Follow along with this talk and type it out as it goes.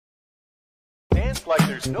like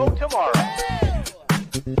there's no tomorrow.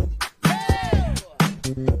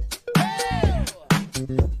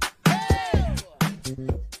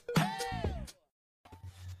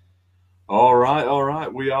 All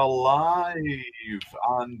right. We are live,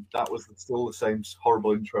 and that was still the same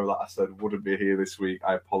horrible intro that I said wouldn't be here this week.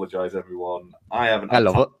 I apologise, everyone. I haven't had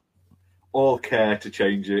time or care to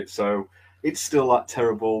change it, so it's still that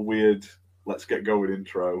terrible, weird, let's get going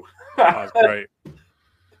intro. That's great.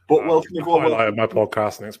 But welcome, everyone. Highlight of my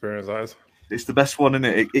podcasting experience, that is. It's the best one, isn't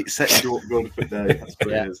it? It sets you up good for the day. That's what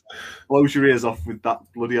it is. Blows your ears off with that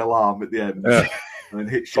bloody alarm at the end. Yeah. And then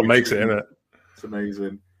hits you. What makes it, innit? It's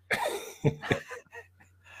amazing.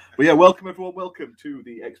 But yeah, welcome everyone. Welcome to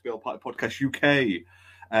the XBL Party Podcast UK.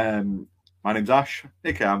 My name's Ash,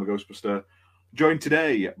 aka I'm a Ghostbuster. Joined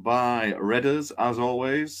today by Redders, as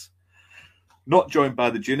always. Not joined by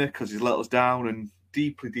the Ginner because he's let us down and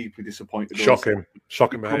deeply disappointed. Shocking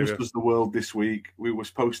behaviour. behaviour. Promised us the world this week. We were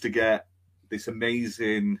supposed to get this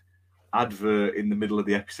amazing advert in the middle of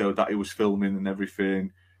the episode that he was filming and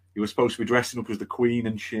everything. He was supposed to be dressing up as the Queen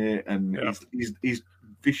and shit, and he's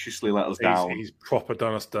viciously let us down. He's proper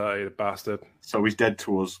done us dirty, the bastard. So he's dead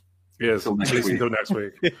to us. Yes, at least until next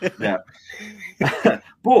week. Yeah.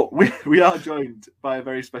 But we are joined by a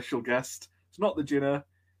very special guest. It's not the Ginner.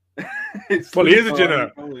 He is a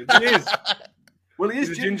Ginner. He is. Well, he is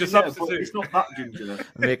He's a ginger, ginger substitute. but it's not that ginger.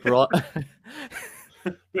 Make rot.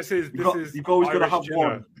 You've always got to have Ginner.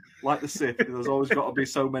 one, like the Sith. There's always got to be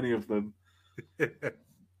so many of them.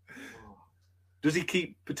 Does he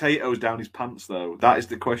keep potatoes down his pants, though? That is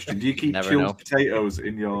the question. Do you keep chilled potatoes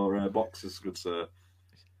in your boxes, good sir?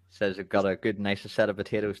 Says he's got a good, nice set of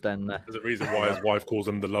potatoes down there. There's a reason why his wife calls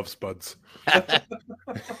him the Love Spuds.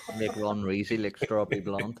 Make Ron Reezy like strawberry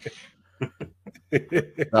blonde.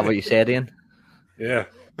 Is that what you said, Ian? Yeah.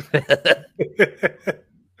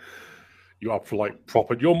 You up for like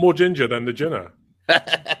proper... You're more ginger than the Ginner.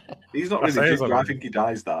 He's not really ginger. I think he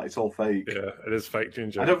dyes that. It's all fake. Yeah, it is fake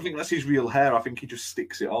ginger. I don't think that's his real hair. I think he just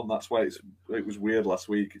sticks it on. That's why it was weird last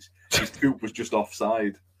week. His tooth was just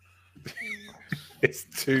offside. His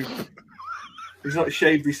tooth. He's not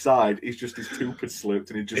shaved his side. He's just his tooth had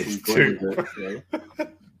slipped and he just was going with it. So.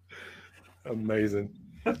 Amazing.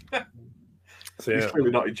 So, He's clearly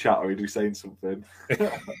not in chat, or he'd be saying something. He's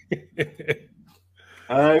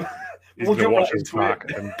We'll going to jump watch right his into back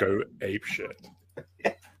it. and go ape shit.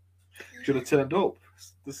 Should have turned up.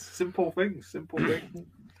 The simple things. That's what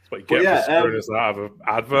you get for screwing us out of an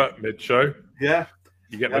advert mid-show. Yeah.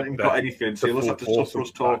 You get I haven't got anything, so you'll have to stop us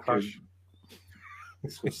talking.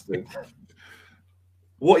 Disgusting.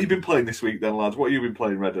 What have you been playing this week then, lads? What have you been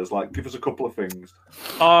playing, Redders? Like, give us a couple of things.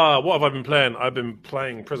 What have I been playing? I've been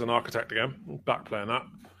playing Prison Architect again. Back playing that.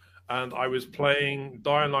 And I was playing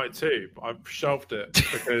Dying Light 2. But I've shelved it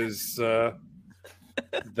because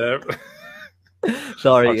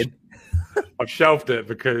Sorry, Ian. I've shelved it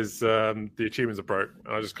because the achievements are broke.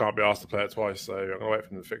 And I just can't be asked to play it twice. So I'm going to wait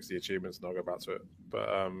for them to fix the achievements and I'll go back to it. But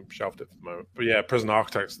shelved it for the moment. But yeah, Prison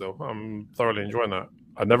Architect still. I'm thoroughly enjoying that.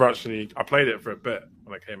 I played it for a bit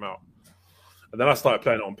when it came out. And then I started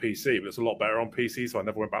playing it on PC, but it's a lot better on PC, so I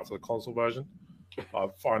never went back to the console version.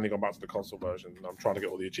 I've finally gone back to the console version, and I'm trying to get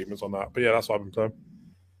all the achievements on that. But yeah, that's what I've been playing.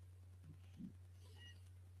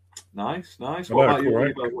 Nice. What about you?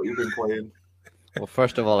 Right? What you've been playing? Well,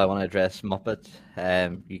 first of all, I want to address Muppet.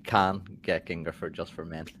 You can get Gingerford just for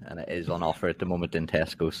men, and it is on offer at the moment in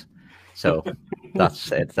Tesco's. So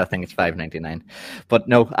that's it. I think it's $5.99. But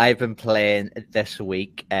no, I've been playing this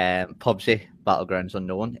week PUBG Battlegrounds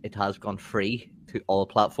Unknown. It has gone free to all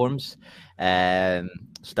platforms. Every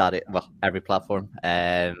platform.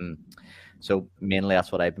 So mainly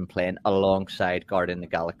that's what I've been playing alongside Guardian of the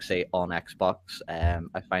Galaxy on Xbox.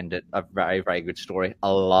 I find it a very, very good story.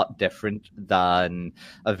 A lot different than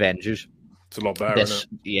Avengers. It's a lot better,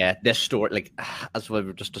 isn't it? Yeah, this story, like as we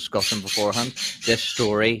were just discussing beforehand, this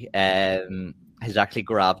story has actually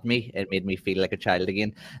grabbed me. It made me feel like a child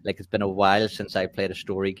again. Like it's been a while since I played a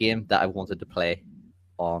story game that I wanted to play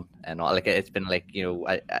on, and like it's been like, you know,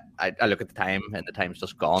 I look at the time and the time's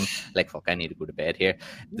just gone. Like fuck, I need to go to bed here.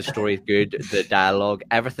 The story is good, the dialogue,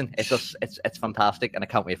 everything. It's fantastic, and I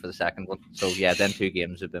can't wait for the second one. So yeah, them two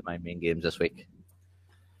games have been my main games this week.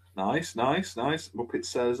 Nice. Muppet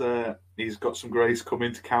says he's got some grays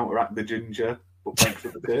coming to counteract the ginger, but thanks for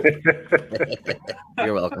the tip.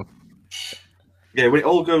 You're welcome. Yeah, when it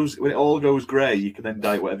all goes grey, you can then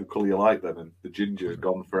dye it whatever colour you like then, and the ginger is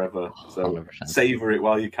gone forever. So 100%. Savour it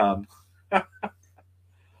while you can. But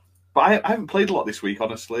I haven't played a lot this week,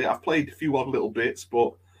 honestly. I've played a few odd little bits,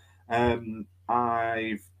 but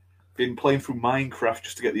I've been playing through Minecraft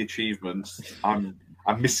just to get the achievements. I'm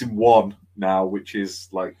missing one, now, which is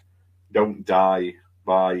like don't die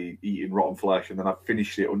by eating rotten flesh, and then I've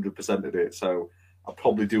finished it 100%ed it. So I'll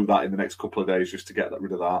probably do that in the next couple of days just to get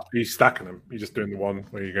rid of that. Are you stacking them? You're just doing the one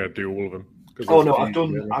where you're going to do all of them? Oh no,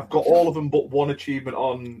 I've got all of them but one achievement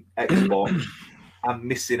on Xbox. I'm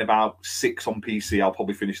missing about 6 on PC. I'll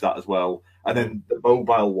probably finish that as well. And then the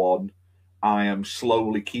mobile one, I am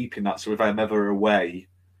slowly keeping that. So if I'm ever away,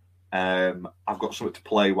 I've got something to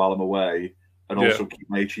play while I'm away, and also keep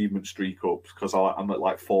my achievement streak up because I'm at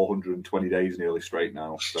like 420 days nearly straight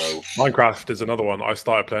now. So Minecraft is another one. I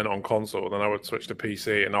started playing it on console, then I would switch to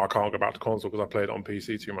PC, and now I can't go back to console because I played it on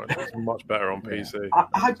PC too much. It's much better on PC.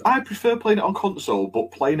 I prefer playing it on console,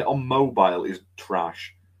 but playing it on mobile is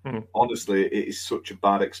trash. Honestly, it is such a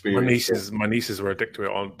bad experience. My nieces were addicted to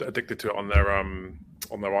it on their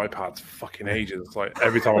iPads for fucking ages. It's like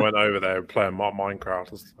every time I went over there playing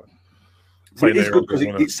Minecraft. It is good because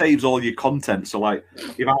it saves all your content. So, like,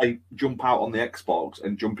 if I jump out on the Xbox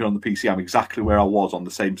and jump in on the PC, I'm exactly where I was on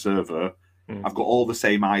the same server. I've got all the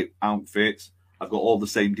same outfits. I've got all the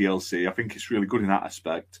same DLC. I think it's really good in that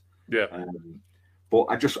aspect. Yeah. But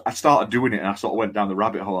I started doing it and I sort of went down the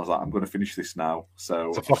rabbit hole. I was like, I'm going to finish this now. So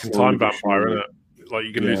it's a fucking time vampire, isn't it? Like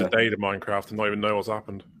you can lose a day to Minecraft and not even know what's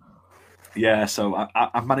happened. Yeah, so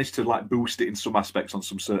I've managed to like boost it in some aspects on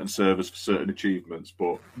some certain servers for certain achievements,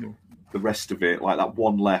 but the rest of it, like that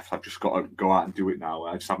one left, I've just got to go out and do it now.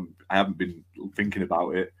 I haven't been thinking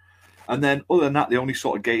about it. And then other than that, the only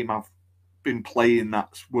sort of game I've been playing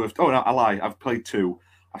that's worth. Oh no, I lie. I've played 2.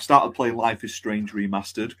 I started playing Life is Strange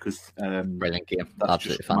Remastered because brilliant game,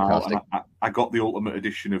 absolutely fantastic. I got the Ultimate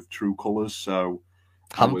Edition of True Colors, so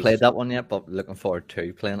haven't played that one yet, but looking forward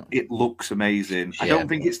to playing it. It looks amazing. Yeah. I don't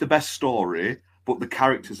think it's the best story, but the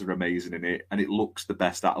characters are amazing in it, and it looks the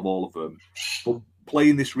best out of all of them. But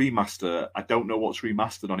playing this remaster, I don't know what's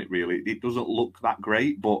remastered on it really. It doesn't look that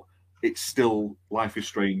great, but it's still Life is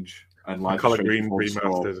Strange. And like Color Green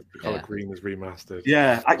remastered. Color Green is remastered.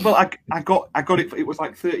 Yeah, I got it. It was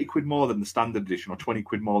like 30 quid more than the standard edition, or 20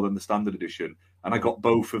 quid more than the standard edition, and I got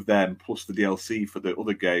both of them plus the DLC for the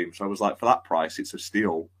other game. So I was like, for that price, it's a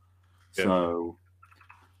steal. Yeah. So,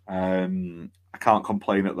 I can't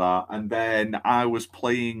complain at that. And then I was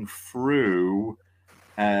playing through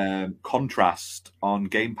Contrast on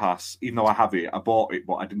Game Pass, even though I have it. I bought it,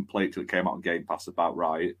 but I didn't play it till it came out on Game Pass. About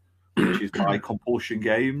right, which is by Compulsion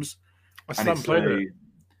Games.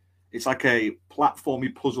 It's like a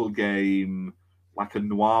platformy puzzle game, like a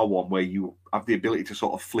noir one, where you have the ability to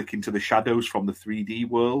sort of flick into the shadows from the 3D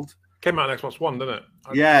world. Came out on Xbox One, didn't it?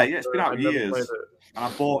 Yeah, it's been out years. And I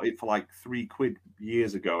bought it for like 3 quid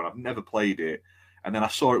years ago, and I've never played it. And then I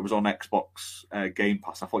saw it was on Xbox Game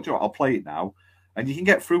Pass. I thought, you know what, I'll play it now. And you can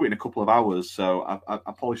get through it in a couple of hours. So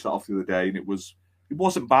I polished that off the other day, and it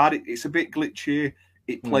wasn't bad. It's a bit glitchy.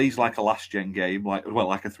 It plays like a last-gen game, like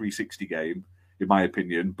a 360 game, in my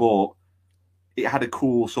opinion. But it had a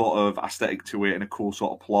cool sort of aesthetic to it and a cool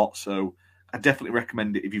sort of plot. So I definitely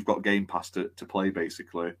recommend it if you've got Game Pass to play,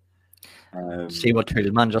 basically. See what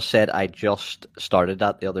Toolman just said? I just started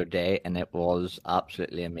that the other day, and it was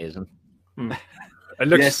absolutely amazing. It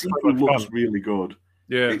looks, looks really good.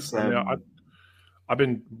 Yeah, I've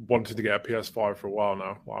been wanting to get a PS5 for a while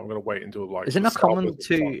now. Well, I'm going to wait until like. Is it not coming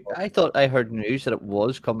to? I thought I heard news that it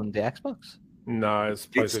was coming to Xbox. No,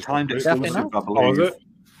 it's timed exclusive, I believe. Oh, is it?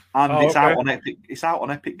 And it's out on Epic. It's out on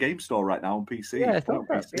Epic Game Store right now on PC. Yeah, I thought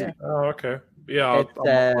that. Yeah. Oh, okay. Yeah, I'll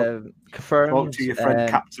confirmed. Talk to your friend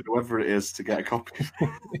Captain, whoever it is, to get a copy.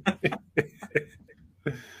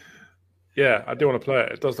 Yeah, I do want to play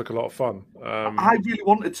it. It does look a lot of fun. I really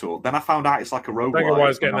wanted to. Then I found out it's like a roguelike. I don't get why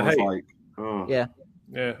it's getting the hate. Like, oh.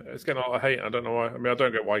 Yeah, it's getting a lot of hate. I don't know why. I mean, I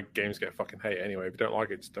don't get why games get fucking hate anyway. If you don't like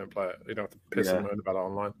it, just don't play it. You don't have to piss and moan about it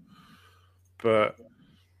online. But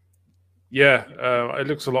yeah, it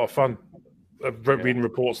looks a lot of fun. I've reading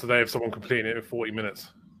reports today of someone completing it in 40 minutes.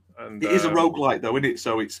 And it is a roguelike though, isn't it?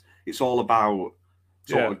 So it's all about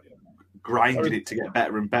sort of grinding it to get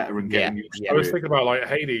better and better and getting used to it. I was thinking about like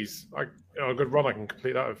Hades. Like, a good run, I can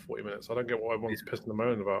complete that in 40 minutes. I don't get what everyone's pissing and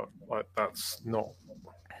moaning about. Like, that's not.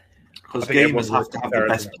 Because gamers have to have the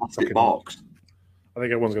best plastic box. I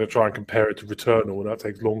think everyone's going to try and compare it to Returnal, and that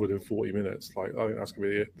takes longer than 40 minutes. Like, I think that's going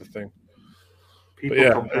to be the thing. People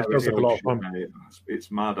it does look a lot of fun.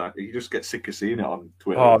 It's mad. You just get sick of seeing it on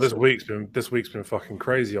Twitter. Oh, this week's been fucking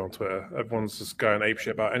crazy on Twitter. Everyone's just going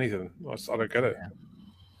apeshit about anything. I don't get it.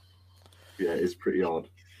 Yeah, it's pretty odd.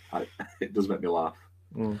 It does make me laugh.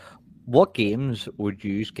 What games would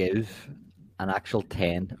you give an actual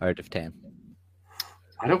 10 out of 10?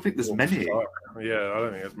 I don't think there's many. Yeah, I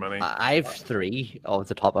don't think there's many. I have 3 off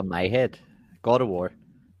the top of my head. God of War,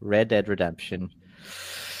 Red Dead Redemption,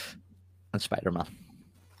 And Spider-Man.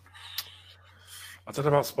 I don't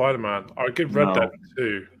know about Spider-Man. I would give Red Dead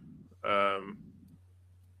 2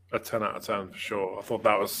 a 10 out of 10 for sure. I thought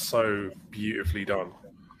that was so beautifully done.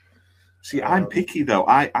 See, I'm picky though.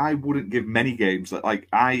 I wouldn't give many games like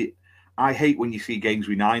I hate when you see games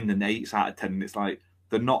with 9 and 8s out of 10, and it's like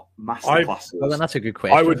they're not masterclasses. Well, then that's a good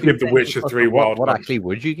question. I would give The Witcher 3 Wild Hunt. What actually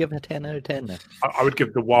would you give a 10 out of 10 then? I would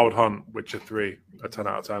give The Wild Hunt Witcher 3 a 10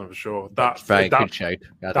 out of 10 for sure. That's very good shout.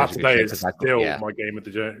 That today is still my game of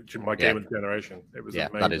the generation. It was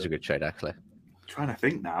amazing. That is a good shout actually. I'm trying to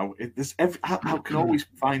think now. I can always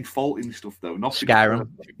find fault in stuff though. Skyrim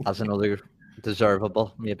as another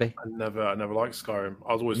deservable, maybe. I never liked Skyrim.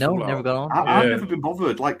 I was always never got on. I've never been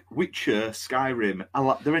bothered. Like Witcher, Skyrim,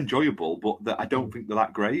 they're enjoyable, but I don't think they're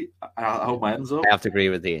that great. I hold my hands up. I have to agree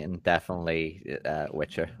with Ian. Definitely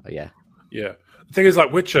Witcher. Yeah. The thing is,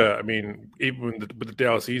 like Witcher, I mean, even with the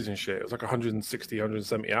DLCs and shit, it was like 160,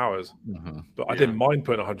 170 hours. Mm-hmm. But I didn't mind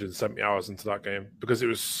putting 170 hours into that game because it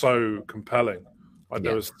was so compelling. Like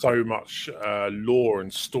there was so much lore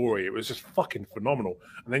and story. It was just fucking phenomenal.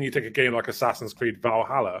 And then you take a game like Assassin's Creed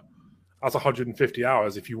Valhalla, that's 150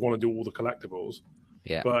 hours if you want to do all the collectibles.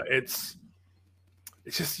 Yeah. But it's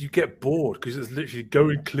just you get bored because it's literally go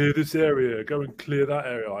and clear this area, go and clear that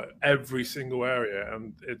area, like every single area,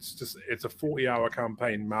 and it's a 40-hour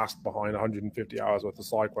campaign masked behind 150 hours worth of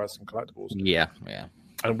side quests and collectibles. Yeah.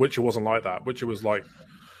 And Witcher wasn't like that. Witcher was like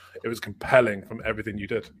it was compelling from everything you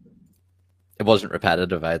did. It wasn't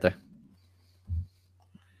repetitive either.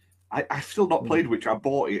 I've still not played Witcher. I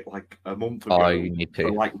bought it like a month ago. Oh, you need to.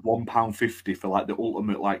 For like £1.50 for like the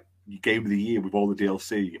ultimate like game of the year with all the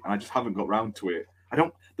DLC, and I just haven't got round to it.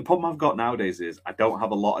 The problem I've got nowadays is I don't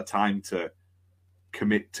have a lot of time to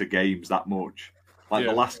commit to games that much. Like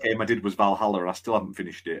the last game I did was Valhalla, and I still haven't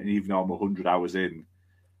finished it. And even though I'm 100 hours in,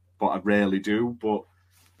 but I rarely do. But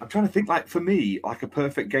I'm trying to think. Like for me, like a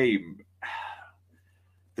perfect game.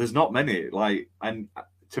 There's not many, and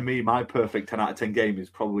to me, my perfect 10 out of 10 game is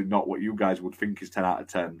probably not what you guys would think is 10 out of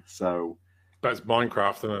 10. So that's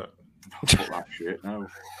Minecraft, isn't it? Fuck that shit. No,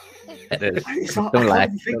 it is. It's not, I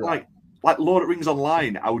can't think like Lord of the Rings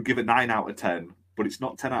Online. I would give it 9 out of 10, but it's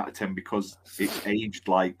not 10 out of 10 because it's aged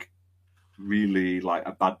like really like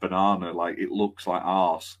a bad banana. Like it looks like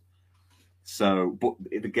arse. So, but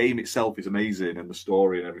the game itself is amazing, and the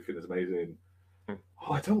story and everything is amazing.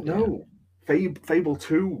 Oh, I don't know. Fable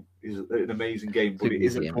 2 is an amazing game, but it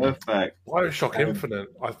isn't perfect. BioShock Infinite,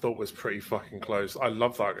 I thought was pretty fucking close. I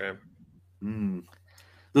love that game.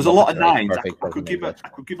 There's a lot of 9s. I could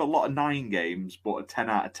give a lot of 9 games, but a 10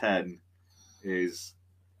 out of 10 is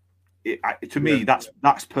to me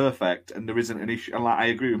that's perfect, and there isn't an issue. And like I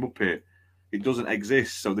agree with Muppet, it doesn't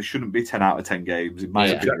exist, so there shouldn't be 10 out of 10 games in my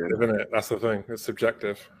opinion. Isn't it? That's the thing. It's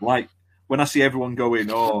subjective. Like when I see everyone going,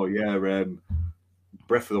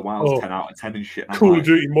 Breath of the Wild 10 out of 10 and shit. Call of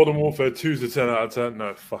Duty Modern Warfare 2 is a 10 out of 10.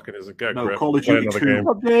 No, fucking isn't. No, Call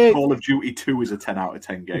of Duty 2 is a 10 out of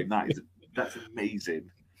 10 game. That's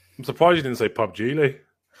amazing. I'm surprised you didn't say PUBG, Lee.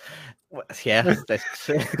 Well, yeah,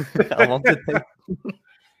 I wanted to.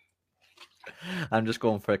 I'm just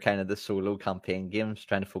going for kind of the solo campaign games,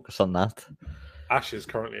 trying to focus on that. Ash is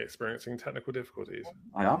currently experiencing technical difficulties.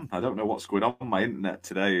 I am. I don't know what's going on. My internet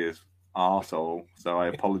today is arsehole, so I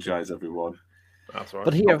apologise, everyone. That's right.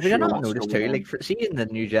 But here, we not noticed too, like, seeing the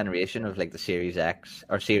new generation of like the Series X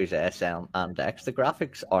or Series S and X, the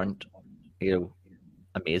graphics aren't,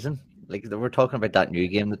 amazing. Like we're talking about that new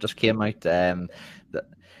game that just came out.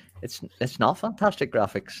 It's not fantastic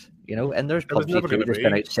graphics, and there's PUBG 2 that's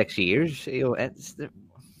been out 6 years.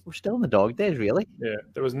 We're still in the dog days, really. Yeah,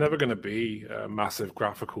 there was never going to be a massive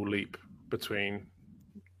graphical leap between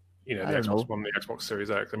the Xbox One and the Xbox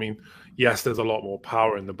Series X. I mean, yes, there's a lot more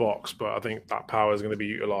power in the box, but I think that power is going to be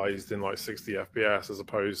utilized in like 60 FPS as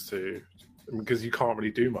opposed to because you can't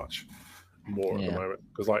really do much more at the moment.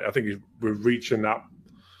 Because I think we're reaching that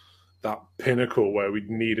pinnacle where we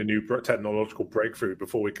need a new technological breakthrough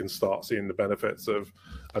before we can start seeing the benefits of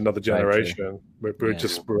another generation. We're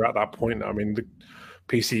at that point now. I mean, the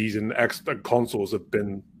PCs and consoles have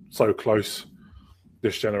been so close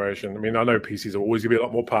this generation. I mean, I know PCs are always going to be a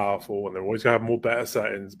lot more powerful and they're always going to have more better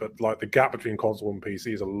settings, but like the gap between console and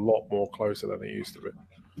PC is a lot more closer than it used to be.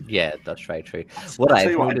 Yeah, that's right, true.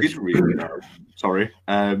 I did really know. Sorry.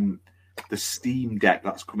 The Steam Deck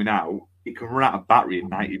that's coming out, it can run out of battery in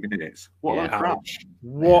 90 minutes. What a crap.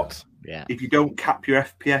 What? Yeah. If you don't cap your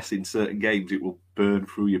FPS in certain games, it will burn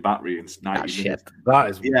through your battery in 90 minutes. That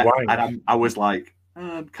is wank. And I was like,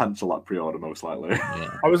 cancel that pre-order most likely.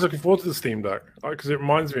 Yeah. I was looking forward to the Steam Deck because it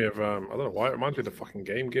reminds me of I don't know why it reminds me of the fucking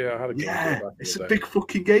Game Gear. I had a Game Gear back in It's the a day. big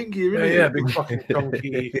fucking Game Gear, isn't it? Yeah, big fucking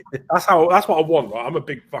chunky. That's what I want. Right? I'm a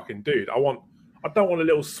big fucking dude. I don't want a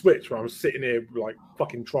little Switch where I'm sitting here like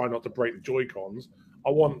fucking trying not to break the Joy-Cons. I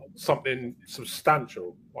want something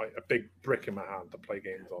substantial, like a big brick in my hand to play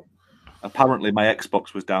games on. Apparently, my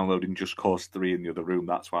Xbox was downloading Just Cause 3 in the other room.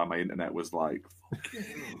 That's why my internet was like, fuck you.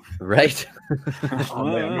 Right. Oh,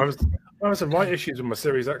 man. I'm having some right issues with my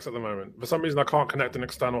Series X at the moment. For some reason, I can't connect an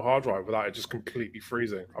external hard drive without it just completely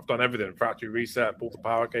freezing. I've done everything: factory reset, pulled the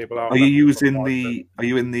power cable out. Are you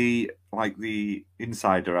in the like the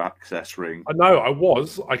insider access ring? I know.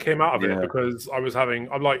 I came out of it because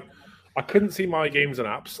I couldn't see my games and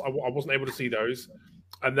apps. I wasn't able to see those.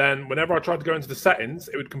 And then whenever I tried to go into the settings,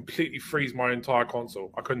 it would completely freeze my entire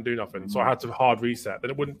console. I couldn't do nothing. So I had to hard reset.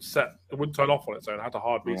 Then it wouldn't turn off on its own. I had to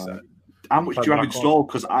hard reset. How much do you have installed?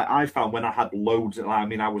 Because I found when I had loads,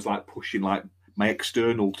 I was like pushing like my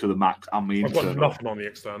external to the max and my internal. I've got nothing on the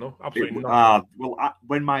external. Absolutely nothing.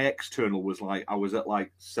 When my external was like, I was at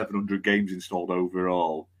like 700 games installed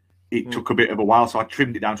overall. It took a bit of a while, so I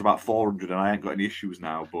trimmed it down to about 400, and I ain't got any issues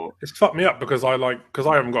now. But it's fucked me up because I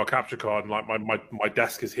haven't got a capture card, and like my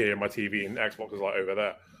desk is here, my TV and Xbox is like over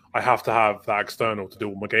there. I have to have that external to do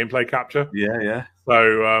all my gameplay capture. Yeah.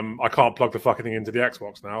 So I can't plug the fucking thing into the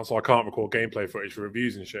Xbox now, so I can't record gameplay footage for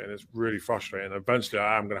reviews and shit, and it's really frustrating. Eventually,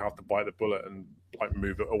 I am going to have to bite the bullet and like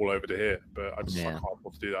move it all over to here, but I can't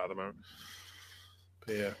afford to do that at the moment.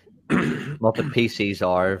 But yeah. Well, the PCs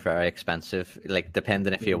are very expensive, like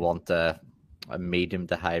depending if you want a medium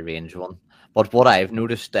to high range one. But what I've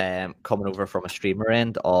noticed coming over from a streamer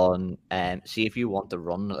end on, see if you want to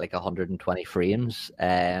run like 120 frames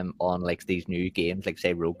on like these new games, like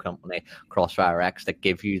say Rogue Company, Crossfire X, that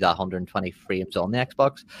give you that 120 frames on the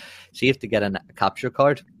Xbox. See if to get a capture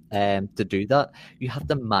card. To do that, you have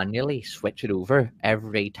to manually switch it over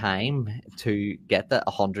every time to get that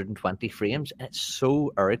 120 frames. And it's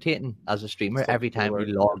so irritating as a streamer every time you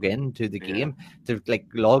log into the game to like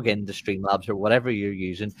log into Streamlabs or whatever you're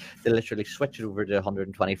using. They literally switch it over to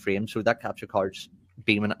 120 frames, so that capture card's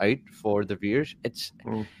beaming out for the viewers.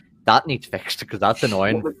 That needs fixed because that's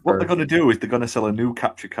annoying. What they're going to do is they're going to sell a new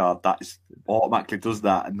capture card that automatically does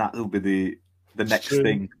that, and that'll be the next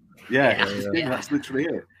thing. Yeah, that's literally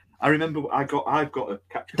it. I remember I've got a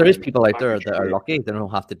capture. There is people out there that are lucky; they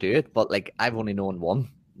don't have to do it. But like, I've only known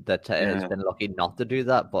one that has been lucky not to do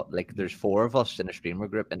that. But like, there's 4 of us in a streamer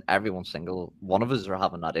group, and every single one of us are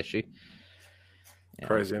having that issue.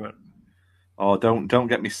 Crazy, isn't it? Oh, don't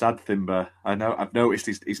get me sad, Thimber. I know. I've noticed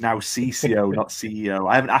he's now CCO, not CEO.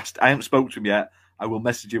 I haven't spoken to him yet. I will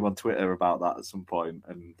message him on Twitter about that at some point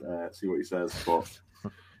and see what he says. But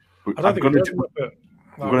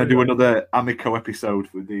I'm going to do another Amico episode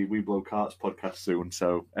for the We Blow Carts podcast soon,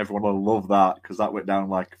 so everyone will love that because that went down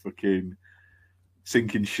like fucking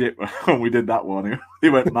sinking ship when we did that one. He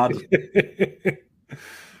went mad.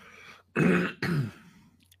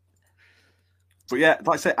 But yeah,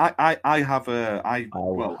 like I say, I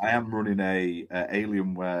am running a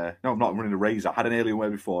Alienware. No, I'm not running a Razer. I had an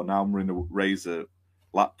Alienware before. Now I'm running a Razer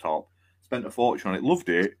laptop. Spent a fortune on it. Loved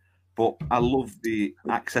it. But I love the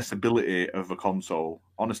accessibility of a console.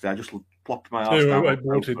 Honestly, I just plopped my ass down. I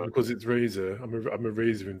bought it because it's Razer. I'm a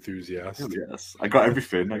Razer enthusiast. Yes, I got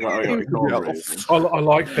everything. I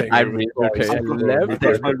like things. I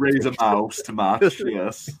got my Razer mouse to match.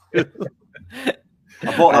 Yes, I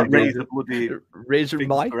bought that Razer bloody Razer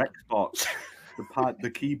mic for Xbox. The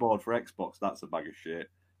keyboard for Xbox. That's a bag of shit.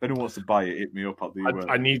 If anyone wants to buy it, hit me up.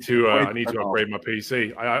 I need to upgrade my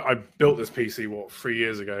PC. I built this PC 3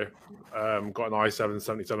 years ago. Got an i7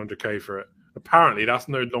 7700K for it. Apparently, that's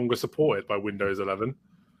no longer supported by Windows 11.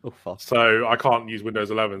 Oh, fuck. So I can't use Windows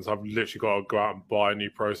 11. So I've literally got to go out and buy a new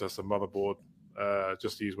processor, motherboard,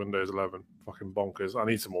 just to use Windows 11. Fucking bonkers. I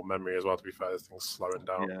need some more memory as well. To be fair, this thing's slowing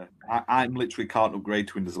down. Yeah, I'm literally can't upgrade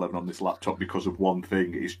to Windows 11 on this laptop because of one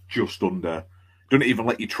thing. It's just under. Doesn't even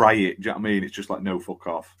let you try it. Do you know what I mean? It's just like, no, fuck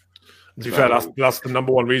off. To be fair, that's the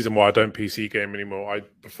number one reason why I don't PC game anymore. I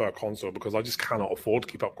prefer console because I just cannot afford to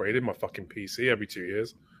keep upgrading my fucking PC every 2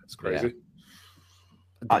 years. It's crazy.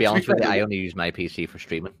 Yeah. To be honest with you, I only use my PC for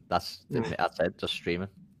streaming. That's it, just streaming.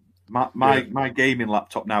 My gaming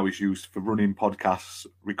laptop now is used for running podcasts,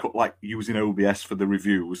 like using OBS for the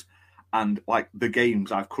reviews, and like the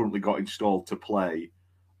games I've currently got installed to play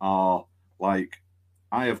are like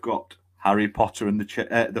I have got Harry Potter and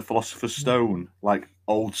the Philosopher's Stone, like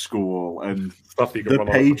old school, and stuff you can the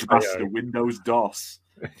Page Master, Windows DOS,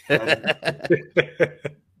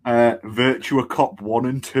 Virtua Cop 1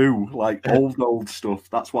 and 2, like old stuff.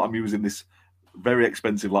 That's what I'm using this very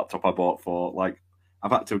expensive laptop I bought for like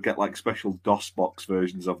I've had to get like special DOSBox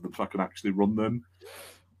versions of them so I can actually run them.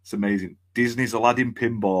 It's amazing. Disney's Aladdin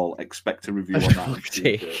Pinball. Expect a review on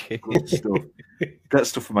that. Good stuff. Get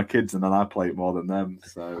stuff for my kids, and then I play it more than them.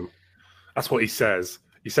 So that's what he says.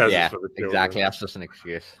 He says, "Yeah, exactly." That's just an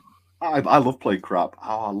excuse. I love playing crap.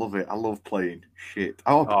 Oh, I love it. I love playing shit.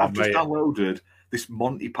 I've just downloaded this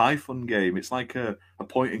Monty Python game. It's like a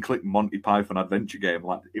point-and-click Monty Python adventure game.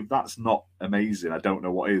 Like, if that's not amazing, I don't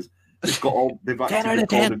know what is. It's got all they've actually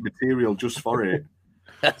recorded material just for it.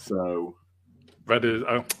 So, Reddit,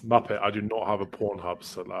 Muppet. I do not have a Pornhub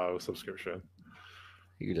subscription.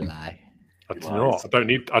 You lie. I do not.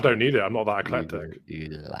 I don't need it. I'm not that eclectic. You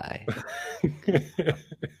lie.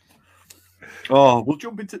 Oh, we'll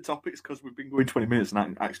jump into topics because we've been going 20 minutes and I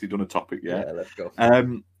haven't actually done a topic yet. Yeah, let's go.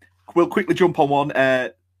 We'll quickly jump on one.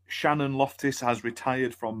 Shannon Loftis has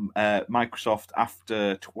retired from Microsoft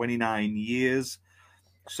after 29 years.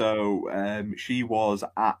 So she was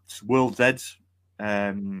at World's Edge,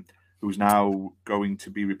 who's now going to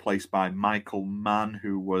be replaced by Michael Mann,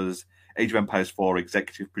 who was Age of Empires 4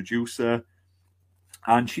 executive producer.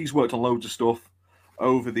 And she's worked on loads of stuff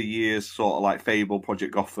over the years, sort of like Fable,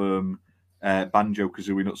 Project Gotham,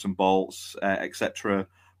 Banjo-Kazooie, Nuts and Bolts, etc.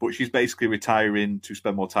 But she's basically retiring to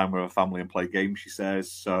spend more time with her family and play games, she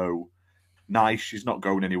says. So nice. She's not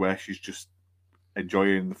going anywhere. She's just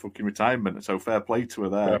enjoying the fucking retirement. So fair play to her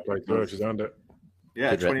there. Fair play to her. She's earned it.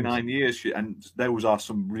 Yeah, 29 years. And those are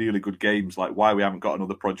some really good games. Like why we haven't got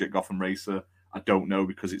another Project Gotham Racer, I don't know,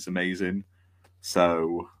 because it's amazing.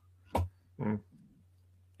 So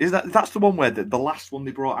that's the one where the last one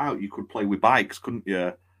they brought out, you could play with bikes, couldn't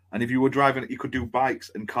you? And if you were driving, you could do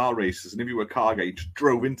bikes and car races. And if you were a car guy, you just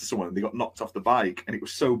drove into someone and they got knocked off the bike. And it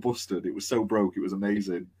was so busted. It was so broke. It was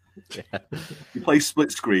amazing. Yeah. You play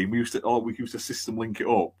split screen. We used to system link it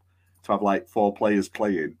up to have like 4 players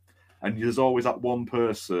playing. And there's always that one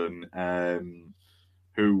person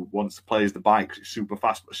who wants to play as the bike because it's super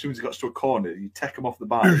fast. But as soon as he gets to a corner, you take him off the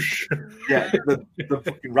bike. Yeah, the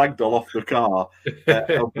fucking ragdoll off the car.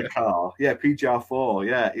 Yeah, PGR4.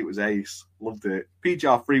 Yeah, it was ace. Loved it.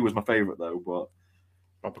 PGR3 was my favourite though, but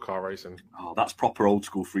proper car racing. Oh, that's proper old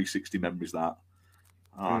school 360 memories. That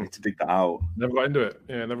I need to dig that out. Never got into it.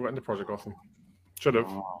 Yeah, never got into Project Gotham. Should have.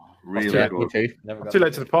 Oh, really good. Too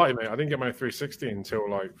late to the party, mate. I didn't get my 360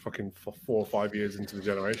 until like fucking 4 or 5 years into the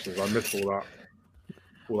generations. I missed all that.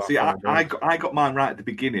 See, I got mine right at the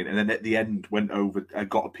beginning, and then at the end went over. I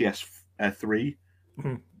got a PS3,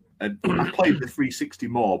 and I played the 360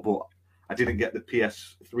 more, but I didn't get the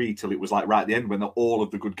PS3 till it was like right at the end when all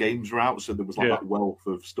of the good games were out. So there was like that wealth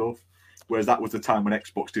of stuff. Whereas that was the time when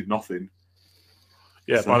Xbox did nothing.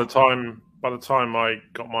 Yeah, so, by the time I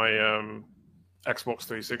got my Xbox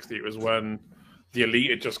 360, it was when the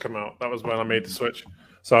Elite had just come out. That was when I made the switch.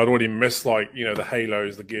 So I'd already missed, like, you know, the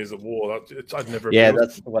Halos, the Gears of War. I'd never. Yeah,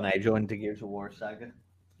 that's when I joined the Gears of War saga.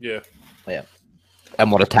 Yeah. Yeah.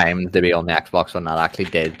 And what a time to be on the Xbox when that actually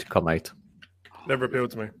did come out. Never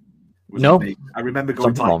appealed to me. No. I remember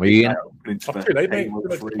going to too late, mate. I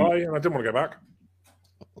didn't want to go back.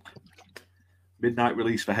 Midnight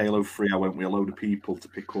release for Halo 3. I went with a load of people to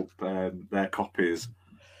pick up their copies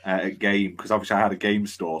at game, because obviously I had a game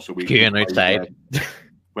store, so we outside.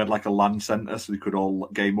 We had like a LAN centre, so we could all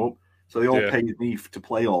game up. So they all paid me to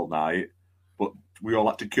play all night, but we all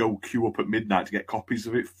had to queue up at midnight to get copies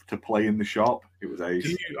of it to play in the shop. It was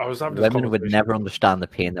ace. Women would never understand the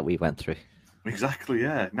pain that we went through. Exactly,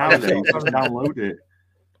 yeah. Nowadays, just download it.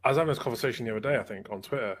 I was having this conversation the other day, I think, on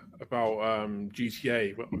Twitter about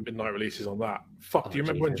GTA, midnight releases on that. Fuck, do you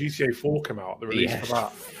remember when GTA 4 came out, the release for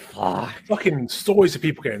that? Fucking stories of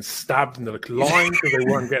people getting stabbed in the line because they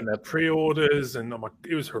weren't getting their pre-orders, and I'm like,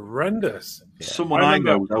 it was horrendous. Yeah. Someone I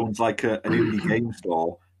know owns like an indie game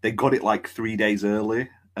store. They got it like 3 days early,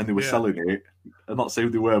 and they were selling it. I'm not saying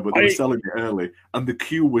who they were, but they were selling it early. And the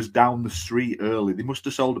queue was down the street early. They must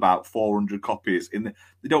have sold about 400 copies. They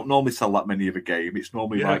don't normally sell that many of a game. It's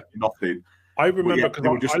normally like nothing. I remember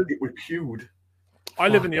because it was queued. I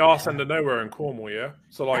live in the arse end of nowhere in Cornwall, yeah?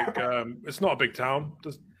 So, like, it's not a big town,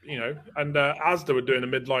 just, you know. And Asda were doing a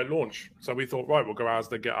midnight launch. So we thought, right, we'll go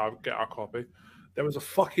Asda, get our copy. There was a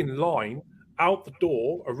fucking line out the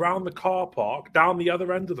door, around the car park, down the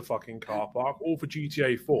other end of the fucking car park, all for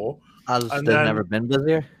GTA 4. Asda's never been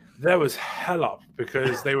busier. There was hell up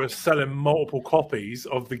because they were selling multiple copies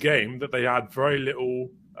of the game that they had very little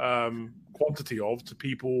quantity of to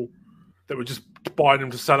people that were just buying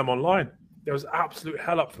them to sell them online. There was absolute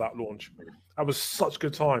hell up for that launch. That was such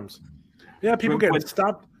good times. Yeah, people getting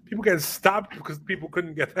People getting stabbed because people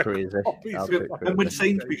couldn't get their Crazy. copies. And when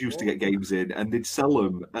Sainsbury's used to get games in, and they'd sell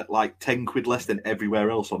them at like 10 quid less than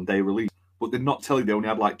everywhere else on day release, but they'd not tell you they only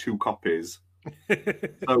had like 2 copies.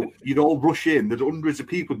 So you'd all rush in. There's hundreds of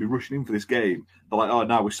people be rushing in for this game. They're like, "Oh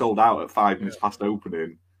no, we sold out at 5 minutes past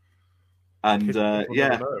opening." And They'll yeah,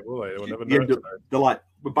 never know, will they? They'll never you know end up- they're like,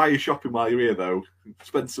 "We'll buy you shopping while you're here, though.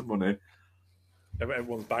 Spend some money."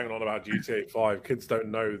 Everyone's banging on about GTA 5. Kids don't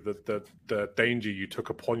know the danger you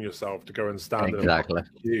took upon yourself to go and stand Exactly. in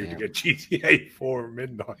a queue to get GTA 4 at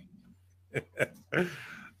midnight.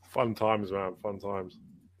 Fun times, man. Fun times.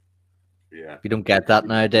 Yeah, You don't get that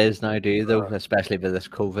nowadays, now, do you? Though, especially with this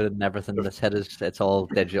COVID and everything that's hit us, it's all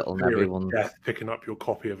digital and everyone. Death picking up your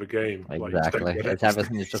copy of a game. Exactly. It's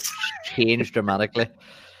everything has just changed dramatically.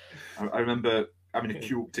 I remember having a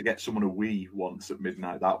queue to get someone a Wii once at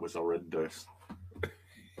midnight. That was horrendous.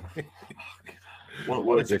 What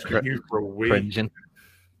was it? You for a week? Cringing.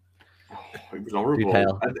 It was horrible.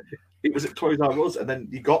 Detail. And it was at Toys R Us, and then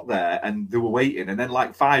you got there and they were waiting, and then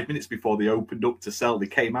like 5 minutes before they opened up to sell, they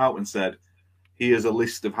came out and said, "Here's a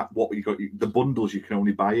list of what you got, the bundles you can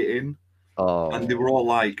only buy it in." Oh, And they were all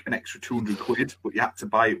like an extra 200 quid, but you had to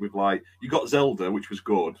buy it with like, you got Zelda, which was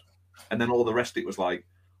good, and then all the rest of it was like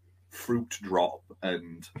Fruit Drop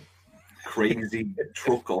and Crazy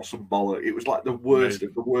Truck or some bollock. It was like the worst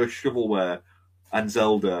of the worst shovelware and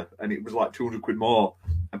Zelda, and it was like 200 quid more.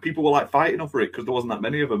 And people were like fighting over it because there wasn't that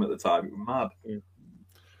many of them at the time. It was mad.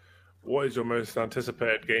 What is your most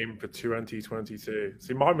anticipated game for 2022?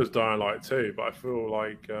 See, mine was Dying Light 2, but I feel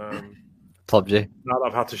like PUBG. now that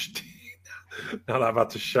I've had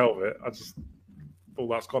to shelve it, I just all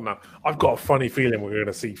that's gone now. I've got a funny feeling we're going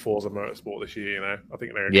to see Forza Motorsport this year. You know, I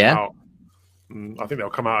think they're going to come out. I think they'll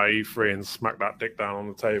come out at E3 and smack that dick down on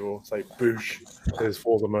the table, say "boosh." There's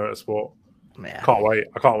Forza Motorsport. Yeah. Can't wait.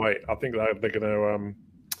 I can't wait. I think they're going to.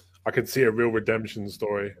 I could see a real redemption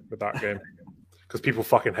story with that game because people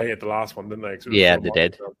fucking hated the last one, didn't they? Yeah, they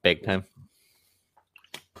did. Big time.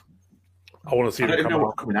 I want to see I them don't come know out.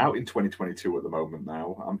 what's coming out in 2022 at the moment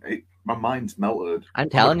now. My mind's melted. I'm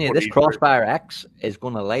telling you, this E3. Crossfire X is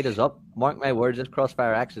going to light us up. Mark my words, this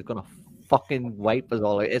Crossfire X is going to fucking wipe us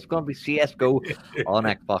all out. It's going to be CSGO on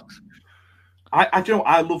Xbox. I do know,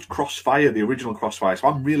 I loved Crossfire, the original Crossfire, so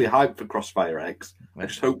I'm really hyped for Crossfire X. I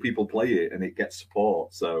just hope people play it and it gets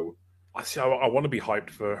support. So I want to be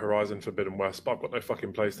hyped for Horizon Forbidden West, but I've got no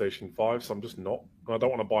fucking PlayStation 5, so I'm just not. And I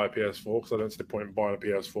don't want to buy a PS4 because I don't see the point in buying a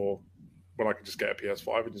PS4 when I can just get a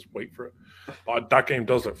PS5 and just wait for it. But that game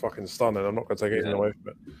does look fucking stunning. I'm not going to take anything away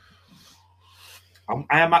from it.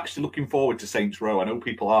 I am actually looking forward to Saints Row. I know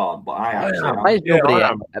people aren't, but I actually am. Why has nobody I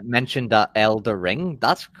am. mentioned that Elder Ring?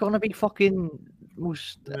 That's going to be fucking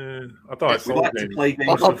most. I thought I We saw like the to game. play games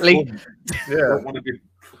for Probably. fun. I Yeah, don't want to be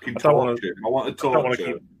fucking I don't wanna- tortured. I want to I don't want to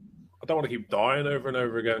torture. keep. I don't want to keep dying over and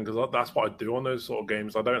over again because that's what I do on those sort of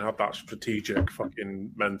games. I don't have that strategic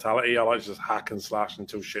fucking mentality. I like to just hack and slash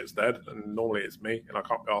until shit's dead, and normally it's me, and I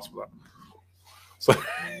can't be asked for that. So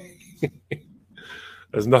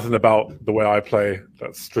there's nothing about the way I play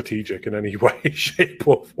that's strategic in any way, shape,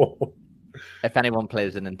 or form. If anyone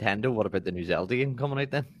plays a Nintendo, what about the new Zelda game coming out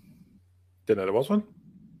then? Didn't know there was one.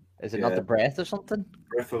 Is it not Yeah. the Breath or something?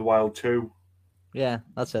 Breath of the Wild 2. Yeah,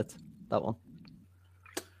 that's it. That one.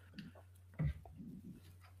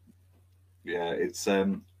 Yeah, it's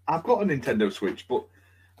I've got a Nintendo Switch, but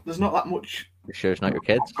there's not that much. You sure it's not your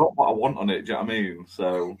kids? I've got what I want on it. Do you know what I mean?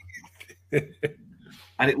 So,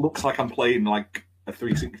 and it looks like I'm playing like a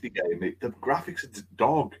 360 game. The graphics are just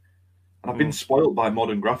dog, and I've been spoiled by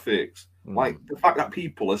modern graphics. Like the fact that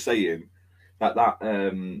people are saying that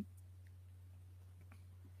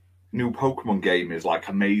new Pokemon game is like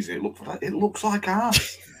amazing. It looks like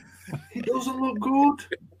ass. It doesn't look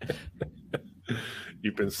good.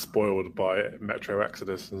 You've been spoiled by Metro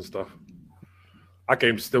Exodus and stuff. That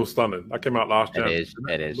game's still stunning. That came out last year. It is.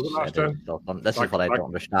 It is. Was it last It year? is. So, this Like- is what I like- don't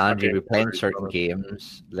understand. You'll be game's playing very certain stunning.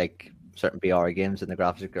 games, like certain VR games, and the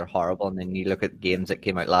graphics are horrible, and then you look at games that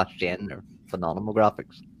came out last gen, they're phenomenal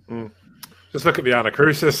graphics. Just look at the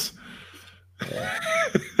Anacrusis.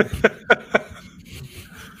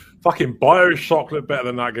 Fucking Bioshock looked better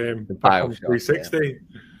than that game. The Back on Bioshock, 360.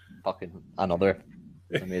 Fucking another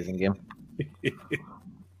amazing game.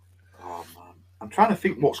 Oh man, I'm trying to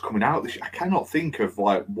think what's coming out this year. I cannot think of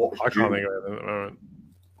like what's I can't due, think of it at the moment.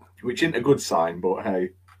 which isn't a good sign. But hey,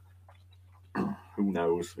 who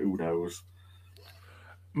knows? Who knows?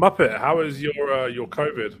 Muppet, how is your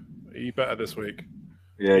COVID? Are you better this week?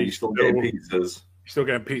 Yeah, you still getting pizzas. You still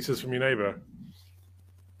getting pizzas from your neighbour?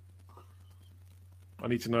 I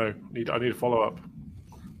need to know. I need a follow up.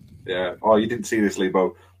 Yeah. Oh, you didn't see this,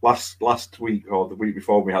 Lebo. last week or the week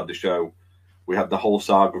before we had the show, we had the whole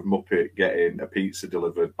saga of Muppet getting a pizza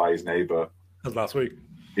delivered by his neighbour. That was last week.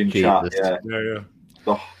 In chat, yeah. Yeah.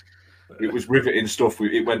 Oh, it was riveting stuff.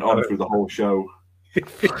 It went on through the whole show.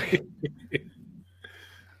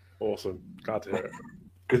 Awesome. Glad to hear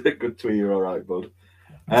it. Good to hear you. All right, bud.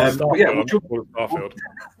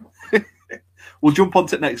 We'll jump on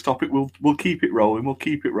to the next topic. We'll keep it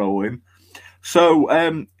rolling. So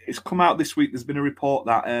it's come out this week. There's been a report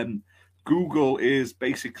that Google is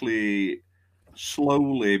basically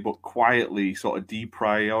slowly but quietly sort of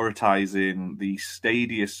deprioritizing the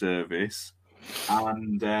Stadia service,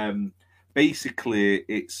 and basically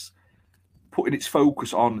it's putting its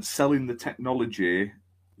focus on selling the technology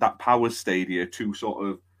that powers Stadia to sort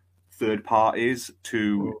of third parties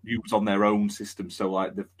to use on their own system. So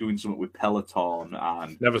like they're doing something with Peloton,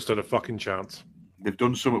 and never stood a fucking chance. They've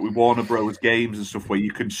done something with Warner Bros. Games and stuff where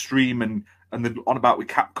you can stream and they're on about with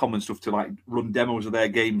Capcom and stuff to like run demos of their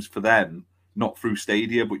games for them, not through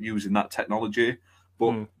Stadia, but using that technology.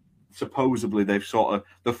 But supposedly they've sort of,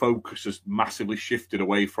 the focus has massively shifted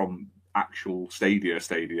away from actual Stadia.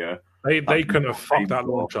 They couldn't have fucked that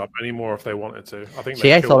launch up anymore if they wanted to.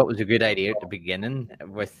 I thought it was a good idea at the beginning,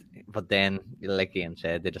 but then, like Ian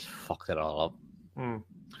said, they just fucked it all up.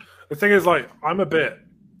 The thing is, like, I'm a bit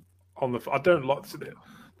on the. I don't like.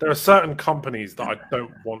 There are certain companies that I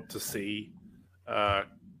don't want to see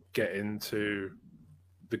get into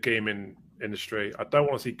the gaming industry. I don't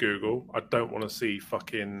want to see Google. I don't want to see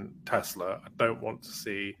fucking Tesla. I don't want to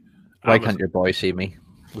see. Why can't your boy see me?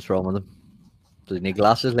 What's wrong with him? Does he need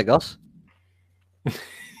glasses like us? But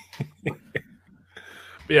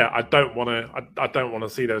yeah, I don't want to. I don't want to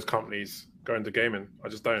see those companies go into gaming. I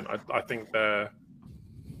just don't. I think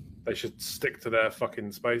they should stick to their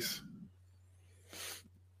fucking space.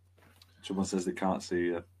 Someone says they can't see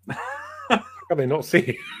you. How can they not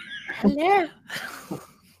see? Hello.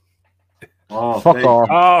 Oh, fuck off!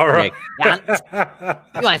 Oh, right.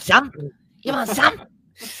 You want some? You want some?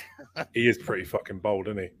 He is pretty fucking bold,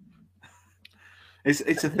 isn't he?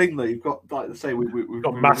 It's a thing that you've got, like I say, we've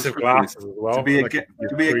got massive glasses as well. To be a guest,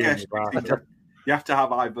 you have to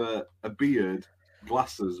have either a beard,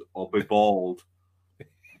 glasses, or be bald.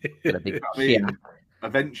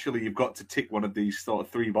 Eventually, you've got to tick one of these sort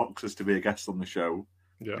of 3 boxes to be a guest on the show.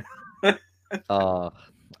 Yeah. Oh,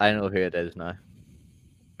 I know who it is now.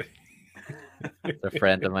 It's a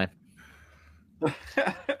friend of mine.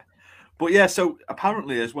 But yeah, so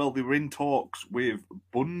apparently as well, they were in talks with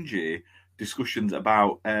Bungie, discussions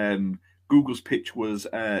about Google's pitch was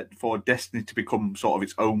for Destiny to become sort of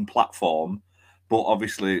its own platform. But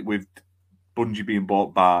obviously, with Bungie being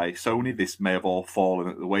bought by Sony, this may have all fallen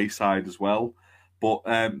at the wayside as well. But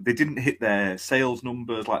they didn't hit their sales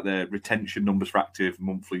numbers, like their retention numbers for active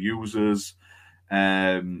monthly users.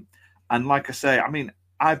 And like I say, I mean,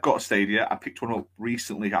 I've got a Stadia. I picked one up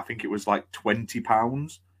recently. I think it was like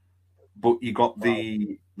 £20. But you got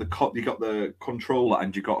you got the controller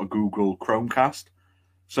and you got a Google Chromecast.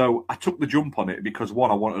 So I took the jump on it because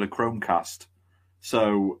one, I wanted a Chromecast.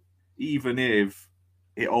 So even if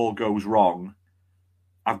it all goes wrong,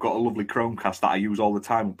 I've got a lovely Chromecast that I use all the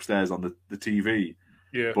time upstairs on the TV.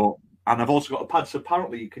 Yeah. And I've also got a pad. So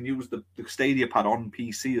apparently you can use the Stadia pad on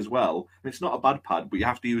PC as well. And it's not a bad pad, but you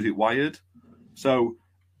have to use it wired. So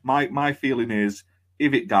my feeling is,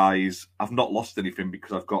 if it dies, I've not lost anything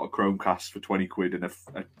because I've got a Chromecast for 20 quid and a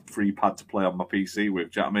free pad to play on my PC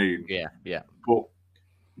with. Do you know what I mean? Yeah. But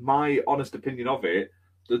my honest opinion of it,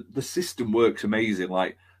 the system works amazing.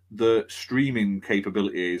 Like, the streaming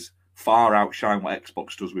capabilities far outshine what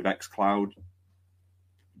Xbox does with xCloud.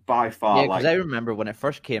 By far. Yeah, because I remember when it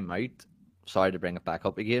first came out, sorry to bring it back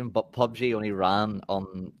up again, but PUBG only ran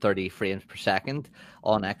on 30 frames per second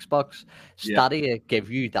on Xbox. Stadia gave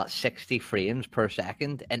you that 60 frames per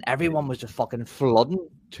second, and everyone was just fucking flooding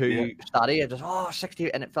to Stadia, just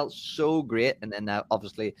 60, and it felt so great. And then now,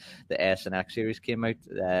 obviously, the S and X series came out,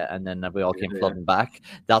 and then we all came flooding back.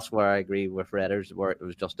 That's where I agree with Redders, where it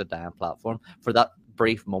was just a damn platform. For that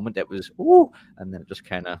brief moment, it was and then it just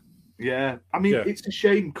kind of. Yeah, I mean, it's a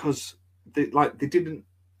shame because they didn't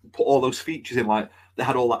put all those features in. Like, they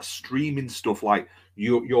had all that streaming stuff, like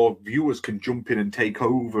your viewers can jump in and take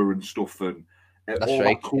over and stuff, and all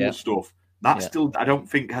that cool stuff. That still, I don't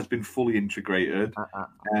think, has been fully integrated.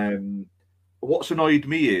 What's annoyed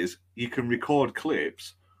me is you can record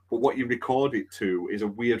clips, but what you record it to is a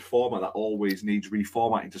weird format that always needs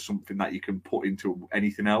reformatting to something that you can put into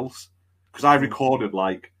anything else. Because I recorded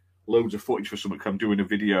like loads of footage for something. I'm doing a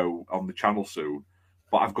video on the channel soon,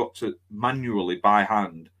 but I've got to manually, by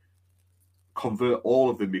hand, convert all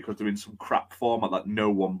of them because they're in some crap format that no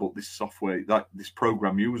one but this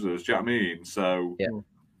program uses. Do you know what I mean? So, yeah.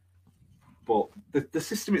 But the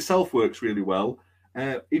system itself works really well.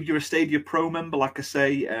 If you're a Stadia Pro member, like I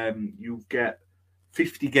say, you get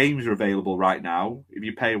 50 games are available right now. If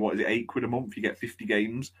you pay, £8 a month, you get 50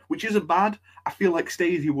 games, which isn't bad. I feel like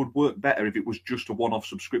Stadia would work better if it was just a one-off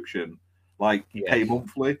subscription. Like, you pay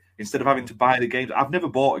monthly instead of having to buy the games. I've never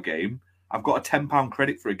bought a game. I've got a £10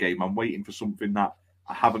 credit for a game. I'm waiting for something that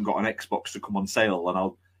I haven't got an Xbox to come on sale, and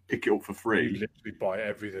I'll pick it up for free. You literally buy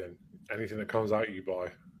everything. Anything that comes out, you buy.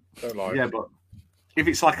 Don't lie. Yeah, but if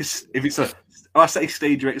it's I say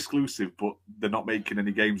Stadia exclusive, but they're not making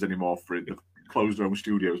any games anymore for it. They've closed their own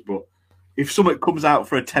studios. But if something comes out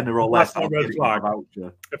for a tenner or less, I'll get it on a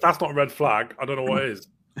voucher. If that's not a red flag, I don't know what is.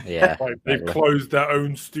 Yeah, like, they've closed their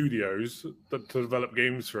own studios to develop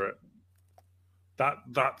games for it.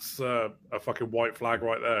 That's a fucking white flag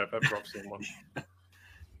right there. If ever I've seen one.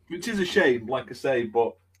 Which is a shame, like I say.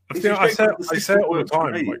 But I say it all the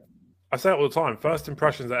time. Like, I say it all the time. First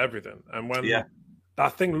impressions are everything. And when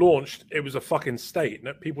that thing launched, it was a fucking state.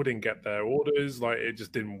 People didn't get their orders. Like, it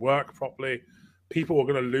just didn't work properly. People were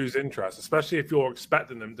going to lose interest, especially if you're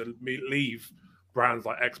expecting them to leave brands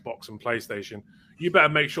like Xbox and PlayStation. You better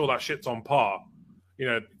make sure that shit's on par,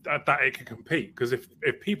 that it can compete. Because if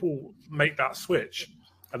people make that switch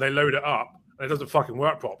and they load it up and it doesn't fucking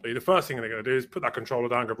work properly, the first thing they're going to do is put that controller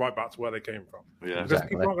down and go right back to where they came from. Yeah, because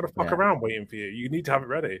people aren't going to fuck around waiting for you. You need to have it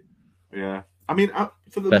ready. Yeah. I mean,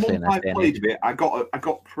 for the month I played it, I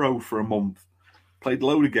got Pro for a month. Played a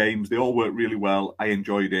load of games. They all worked really well. I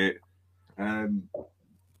enjoyed it.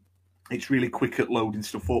 It's really quick at loading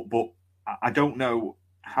stuff up, but I don't know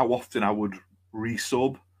how often I would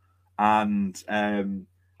resub, and I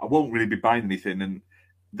won't really be buying anything. And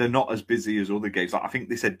they're not as busy as other games. Like, I think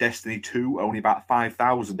they said Destiny 2, only about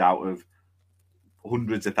 5,000 out of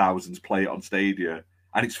hundreds of thousands play it on Stadia,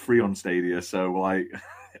 and it's free on Stadia. So, like,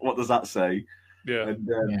 what does that say? Yeah.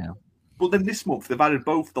 And, But then this month they've added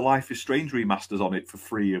both the Life is Strange remasters on it for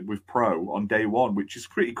free with Pro on day one, which is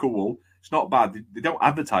pretty cool. It's not bad. They don't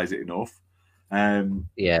advertise it enough. They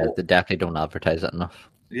definitely don't advertise it enough.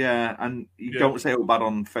 Yeah, and you don't say it bad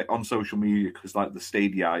on social media because, like, the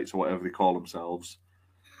Stadiites or whatever they call themselves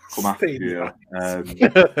come after you,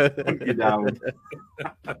 put you down.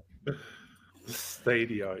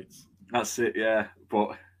 Stadiites. That's it. Yeah,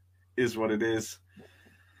 but it is what it is.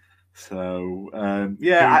 So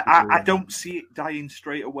I don't see it dying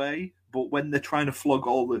straight away. But when they're trying to flog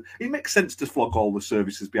it makes sense to flog all the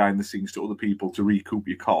services behind the scenes to other people to recoup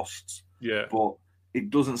your costs. Yeah. But it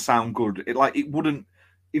doesn't sound good. It wouldn't.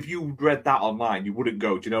 If you read that online, you wouldn't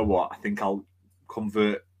go, do you know what? I think I'll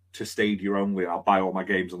convert to Stadia only. I'll buy all my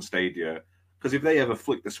games on Stadia. Because if they ever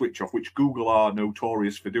flick the switch off, which Google are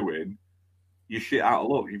notorious for doing, you're shit out of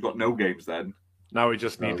luck. You've got no games then. Now we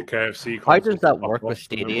just need the KFC. How does that work with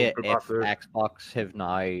Stadia if Xbox have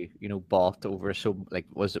now, bought over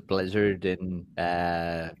was it Blizzard and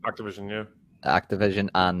Activision, yeah. Activision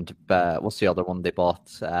and what's the other one they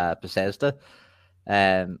bought? Bethesda.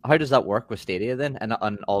 How does that work with Stadia then?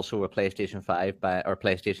 And also with PlayStation 5 or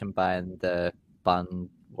PlayStation buying the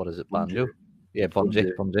what is it, Banjo? Yeah,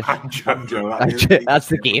 Bungie. Banjo. That's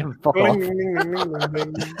the game. Fuck off.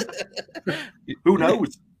 Who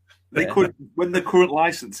knows? They could, when the current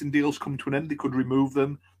licensing deals come to an end, they could remove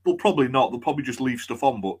them. They'll probably not. They'll probably just leave stuff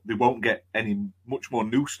on, but they won't get much more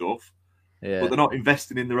new stuff. Yeah. But they're not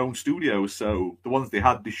investing in their own studios, so the ones they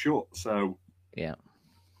had, they shut. So yeah,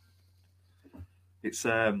 it's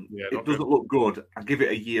it doesn't look good. I give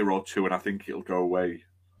it a year or two, and I think it'll go away.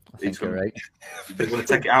 I think you're right. They're going to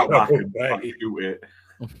take it out back and shoot it.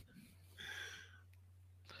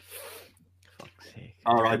 Fuck's sake.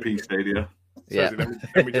 R.I.P. Stadia. Yeah. Then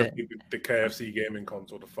we just need the KFC gaming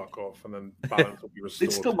console to fuck off, and then balance will be restored.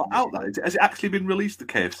 It's still not out there. Has it actually been released, the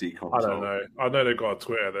KFC console? I don't know. I know they've got a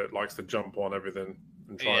Twitter that likes to jump on everything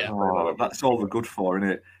and try. Yeah. That's all they're good for, isn't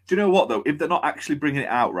it? Do you know what though? If they're not actually bringing it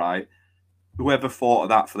out right, whoever thought of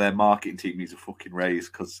that for their marketing team needs a fucking raise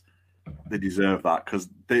because they deserve that. Because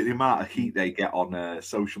the amount of heat they get on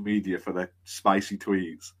social media for their spicy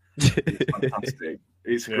tweets, it's fantastic.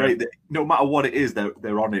 It's great that no matter what it is,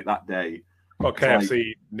 they're on it that day. Well,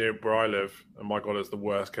 KFC near where I live, and my God, it's the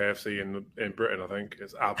worst KFC in Britain. I think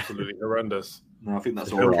it's absolutely horrendous. No, I think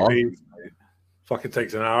that's all. Fucking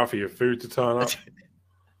takes an hour for your food to turn up.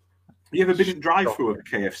 You ever been in drive-through of a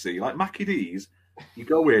KFC like Mackie D's? You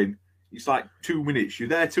go in, it's like 2 minutes. You're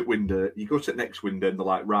there to window. You go to the next window, and they're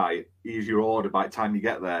like, "Right, here's your order." By the time you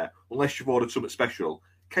get there, unless you've ordered something special,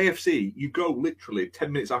 KFC, you go literally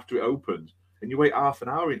 10 minutes after it opens, and you wait half an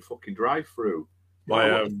hour in fucking drive-through.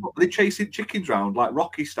 They're chasing chickens around like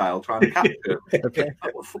Rocky style, trying to catch them. Like, what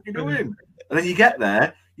the fuck are you doing? And then you get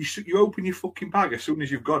there, you open your fucking bag as soon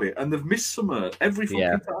as you've got it, and they've missed summer every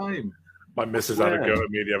fucking time. My missus had a go at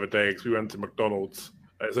me the other day because we went to McDonald's.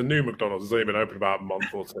 It's a new McDonald's. It's only been open about a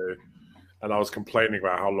month or two. And I was complaining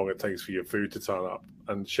about how long it takes for your food to turn up.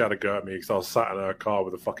 And she had a go at me because I was sat in her car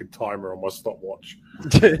with a fucking timer on my stopwatch.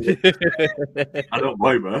 I don't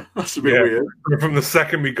blame her. That's a bit weird. From the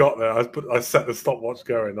second we got there, I set the stopwatch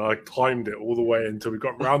going. I timed it all the way until we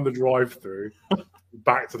got round the drive-through,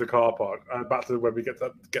 back to the car park, back to where we get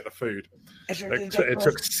the food. It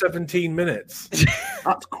took 17 minutes.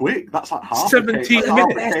 That's quick. That's like half 17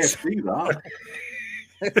 minutes. KFC,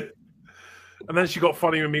 that. And then she got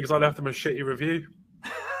funny with me because I left them a shitty review.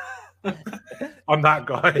 I'm that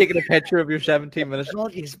guy. Taking a picture of your 17 minutes. Oh,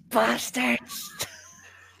 these bastards.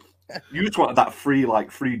 You just wanted that free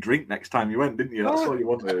drink next time you went, didn't you? That's all you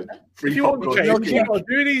wanted. Free popcorn.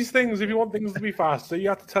 Do these things if you want things to be faster. You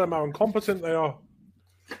have to tell them how incompetent they are.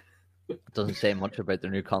 It doesn't say much about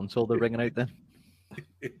their new console they're bringing out then.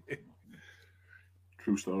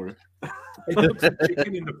 True story. They put some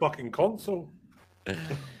chicken in the fucking console.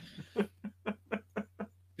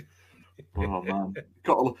 Oh man!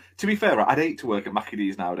 To be fair, I'd hate to work at Mackie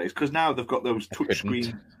D's nowadays because now they've got those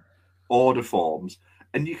touchscreen order forms,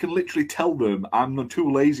 and you can literally tell them, "I'm too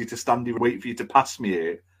lazy to stand here and wait for you to pass me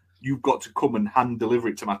it. You've got to come and hand deliver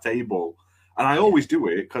it to my table." And I always do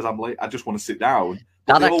it because I'm late. I just want to sit down.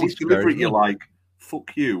 But they always deliver it. You're like,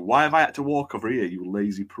 "Fuck you! Why have I had to walk over here, you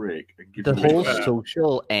lazy prick?" And give the whole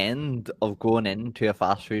social end of going into a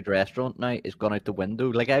fast food restaurant now is gone out the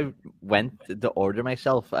window. Like I went to order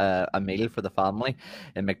myself a meal for the family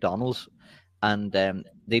in McDonald's, and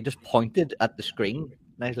they just pointed at the screen,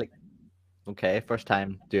 and I was like, "Okay, first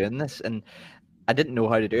time doing this," and I didn't know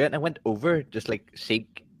how to do it. And I went over just like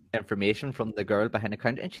seek information from the girl behind the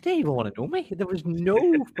counter, and she didn't even want to know me. There was no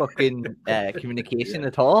fucking communication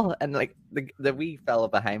at all. And like the wee fella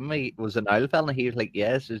behind me was an owl fella, and he was like,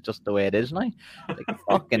 "Yes, it's just the way it is now." Like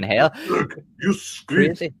fucking hell, look, you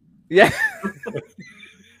crazy. Yeah.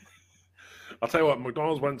 I'll tell you what,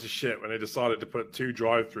 McDonald's went to shit when they decided to put 2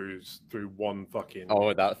 drive-throughs through one fucking.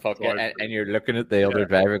 Oh, that fucking, and you're looking at the other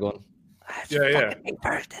driver going, yeah.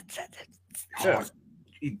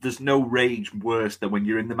 There's no rage worse than when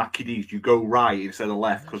you're in the Mackie D's, you go right instead of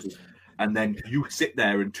left, and then you sit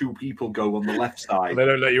there and 2 people go on the left side. And they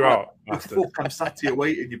don't let you out. Fuck, I'm sat here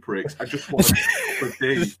waiting, you pricks. I just want a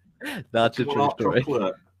tea. That's a true story.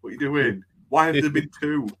 Chocolate. What are you doing? Why have there been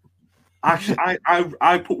 2? Actually,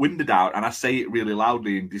 I put window down and I say it really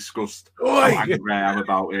loudly in disgust. How angry I am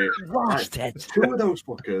about it. Like, 2 of those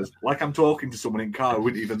fuckers, like I'm talking to someone in car who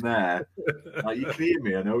isn't even there. Like, you can hear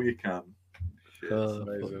me, I know you can.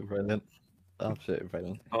 Amazing. Brilliant. Absolutely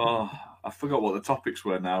brilliant. Oh, I forgot what the topics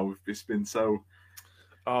were now. It's been so...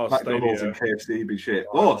 McDonald's and KFC be shit.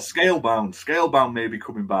 Oh, Scalebound. Scalebound may be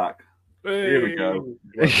coming back. Hey. Here we go.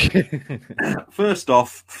 First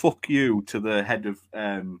off, fuck you to the head of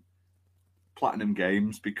Platinum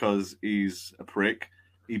Games because he's a prick.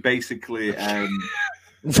 He basically, on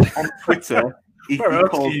Twitter, he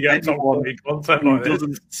calls anyone who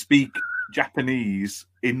doesn't speak Japanese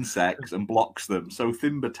insects and blocks them. So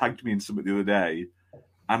Thimba tagged me in something the other day,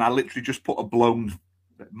 and I literally just put a blown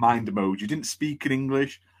mind emoji. Didn't speak in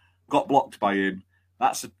English, got blocked by him.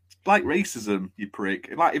 That's like racism, you prick.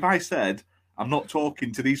 Like if I said I'm not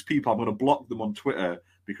talking to these people, I'm going to block them on Twitter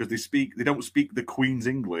because they don't speak the Queen's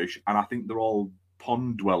English, and I think they're all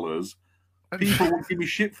pond dwellers. People won't give me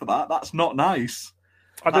shit for that. That's not nice.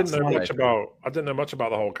 I didn't know much about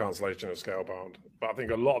the whole cancellation of Scalebound, but I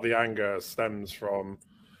think a lot of the anger stems from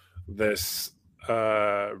this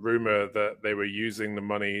rumor that they were using the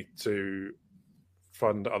money to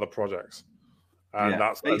fund other projects, and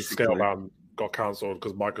that's Scalebound got cancelled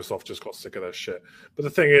because Microsoft just got sick of their shit. But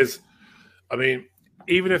the thing is, I mean,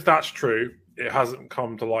 even if that's true, it hasn't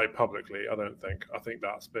come to light publicly. I don't think. I think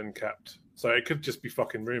that's been kept. So it could just be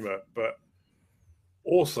fucking rumor, but.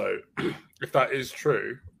 Also, if that is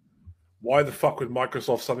true, why the fuck would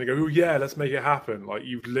Microsoft suddenly go, "Oh yeah, let's make it happen"? Like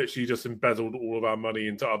you've literally just embezzled all of our money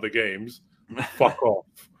into other games. Fuck off.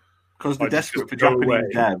 Because they're desperate for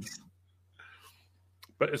Japanese devs.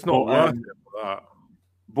 But it's not worth it for that.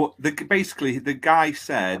 But basically, the guy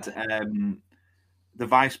said, the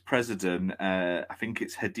vice president, I think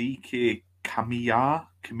it's Hideki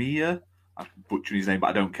Kamiya. I'm butchering his name, but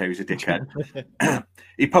I don't care. He's a dickhead.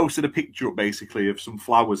 He posted a picture up basically of some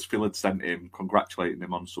flowers Phil had sent him, congratulating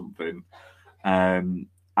him on something. And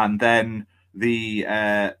then they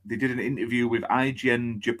did an interview with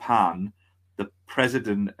IGN Japan The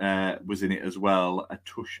president was in it as well.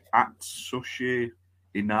 Atsushi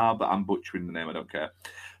Inaba. I'm butchering the name. I don't care.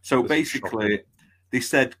 So basically, they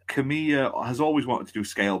said Kamiya has always wanted to do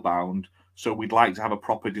Scalebound, so we'd like to have a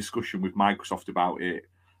proper discussion with Microsoft about it.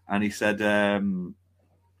 And he said,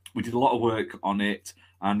 we did a lot of work on it,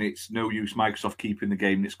 and it's no use Microsoft keeping the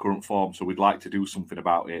game in its current form, so we'd like to do something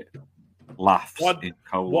about it. Laughs. What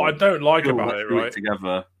I don't like about it, right?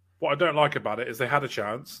 Together. What I don't like about it is they had a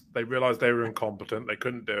chance. They realised they were incompetent. They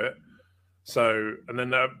couldn't do it. So, and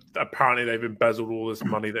then apparently they've embezzled all this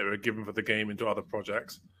money that they were given for the game into other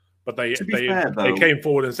projects. But they came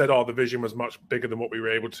forward and said, "Oh, the vision was much bigger than what we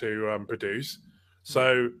were able to produce."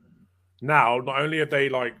 So now, not only have they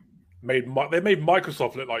made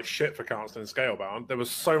Microsoft look like shit for cancelling Scalebound, there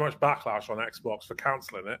was so much backlash on Xbox for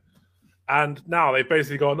cancelling it, and now they've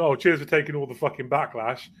basically gone, "Oh, cheers for taking all the fucking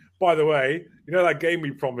backlash. By the way, you know that game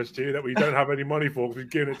we promised you that we don't have any money for because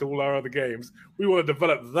we've given it to all our other games? We want to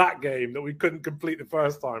develop that game that we couldn't complete the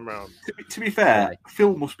first time round." To be fair,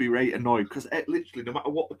 Phil must be really annoyed because literally, no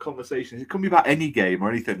matter what the conversation is, it can be about any game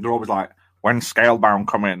or anything, they're always like, "When Scalebound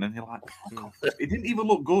come in," and you're like, oh, it didn't even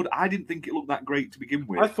look good. I didn't think it looked that great to begin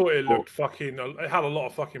with. I thought it looked it had a lot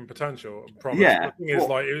of fucking potential. Yeah, the thing is,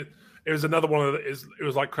 it was another one of it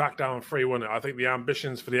was like Crackdown 3, wasn't it? I think the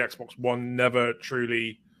ambitions for the Xbox One never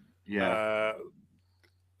truly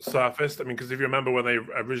surfaced. I mean, because if you remember when they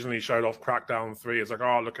originally showed off Crackdown 3, it's like,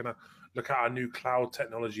 oh, look at our new cloud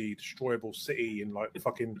technology, destroyable city, and like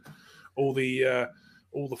fucking all the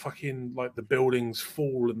fucking the buildings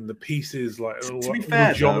fall and the pieces to be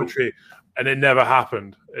fair, geometry, and it never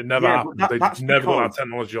happened. It never happened. They never got that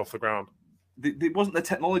technology off the ground. The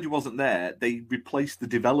technology wasn't there. They replaced the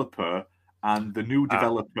developer, and the new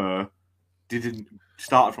developer didn't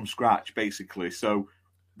start from scratch, basically. So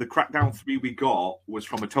the Crackdown 3 we got was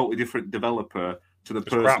from a totally different developer to the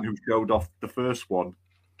person who showed off the first one.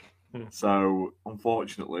 So,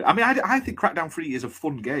 unfortunately, I mean, I think Crackdown 3 is a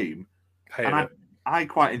fun game, and I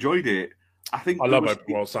quite enjoyed it. I love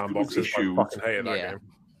open world sandboxes. I fucking hated that game.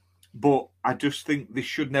 But I just think they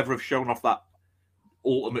should never have shown off that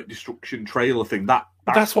Ultimate Destruction trailer thing.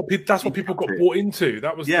 That's what people got bought into.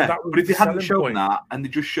 That was but if they hadn't shown that and they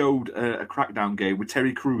just showed a Crackdown game with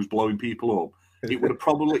Terry Crews blowing people up, it would have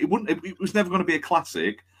probably it was never going to be a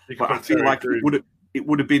classic. But I feel like it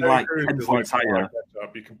would have been Terry 10 points higher.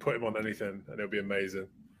 You can put him on anything and it'll be amazing.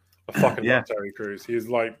 I fucking love Terry Crews. He's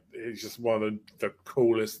just one of the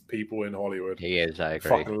coolest people in Hollywood. He is. I agree.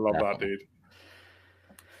 Fucking love that dude.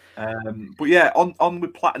 But yeah, on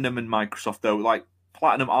with Platinum and Microsoft though,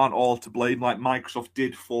 Platinum aren't all to blame. Microsoft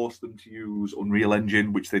did force them to use Unreal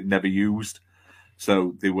Engine, which they'd never used.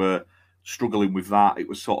 So they were struggling with that. It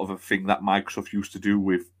was sort of a thing that Microsoft used to do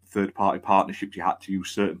with third-party partnerships. You had to use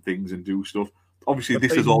certain things and do stuff. Obviously,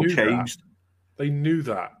 this has all changed. They knew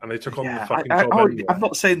that, and they took on the fucking job anyway. I'm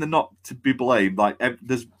not saying they're not to be blamed. But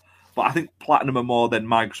I think Platinum are more than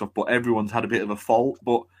Microsoft. But everyone's had a bit of a fault.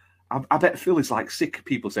 But I bet Phil is sick of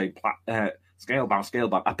people saying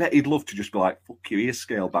Scalebound. I bet he'd love to just be like, "Fuck you, here's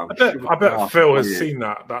Scalebound." I bet Phil has seen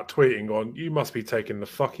that tweet and gone, "You must be taking the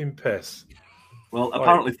fucking piss." Well,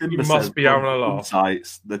 apparently, you must be having a laugh.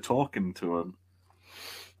 Sites, they're talking to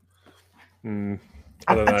him.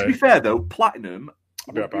 I don't know. To be fair, though, Platinum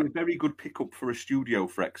would be a very good pickup for a studio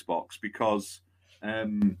for Xbox because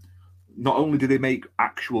not only do they make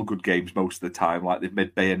actual good games most of the time, like they've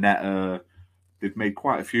made Bayonetta, they've made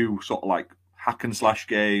quite a few sort of hack and slash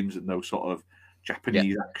games and those sort of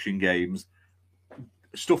Japanese action games,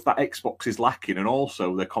 stuff that Xbox is lacking, and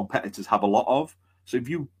also their competitors have a lot of. So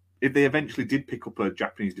if they eventually did pick up a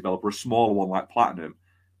Japanese developer, a smaller one like Platinum,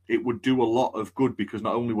 it would do a lot of good because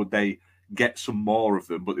not only would they get some more of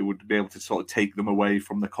them, but they would be able to sort of take them away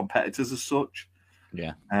from the competitors as such.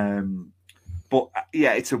 Yeah. But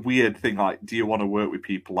yeah, it's a weird thing. Do you want to work with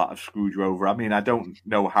people that have screwed you over? I mean, I don't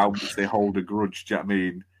know how much they hold a grudge. Do you know what I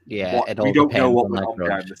mean? Yeah, we don't know what went on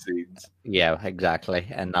behind the scenes. Yeah, exactly,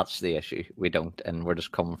 and that's the issue. We don't, and we're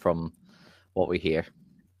just coming from what we hear.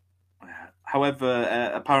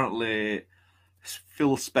 However, apparently,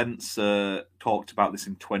 Phil Spencer talked about this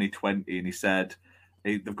in 2020, and he said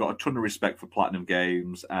they've got a ton of respect for Platinum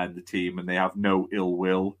Games and the team, and they have no ill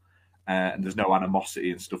will, and there's no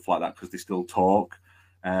animosity and stuff like that because they still talk.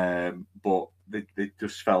 But they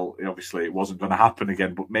just felt, obviously, it wasn't going to happen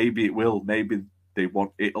again, but maybe it will. Maybe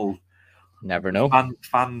it'll. Never know.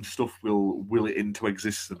 Fan stuff will will it into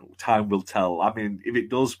existence. Time will tell. I mean, if it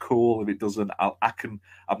does, cool. If it doesn't, I'm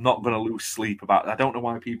not going to lose sleep about it. I don't know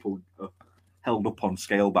why people are held up on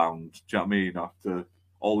Scalebound. Do you know what I mean? After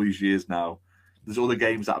all these years now, There's other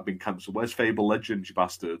games that have been cancelled. Where's Fable Legends, you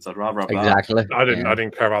bastards? I'd rather have that. Exactly. I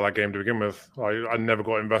didn't care about that game to begin with. I never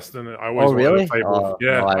got invested in it. I always really? wanted a Fable.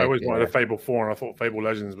 No, I always wanted a Fable 4, and I thought Fable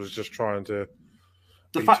Legends was just trying to.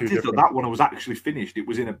 The fact is that one was actually finished. It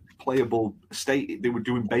was in a playable state. They were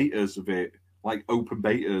doing betas of it, like open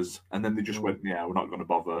betas, and then they just went, "Yeah, we're not going to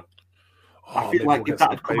bother." I feel like if that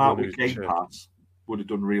had come out with Game Pass, would have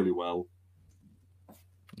done really well.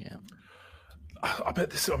 Yeah. I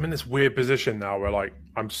bet I'm in this weird position now where like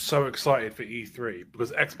I'm so excited for E3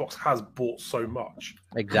 because Xbox has bought so much.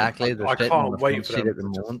 Exactly. I can't wait for them at the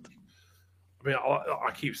moment. I mean,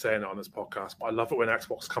 I keep saying it on this podcast, but I love it when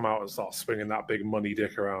Xbox come out and start swinging that big money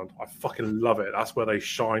dick around. I fucking love it. That's where they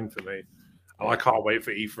shine for me. And I can't wait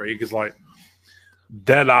for E3 because like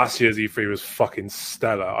their last year's E3 was fucking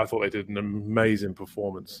stellar. I thought they did an amazing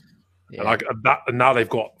performance. Yeah. And like and now they've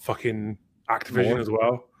got fucking Activision as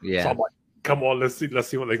well. Yeah. So I'm like, come on, let's see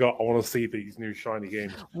what they got. I want to see these new shiny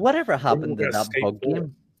games. Whatever happened to that bug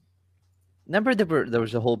game? Remember there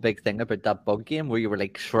was a whole big thing about that bug game where you were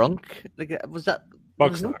like shrunk? Like was that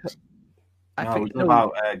Bugsnax? I think it was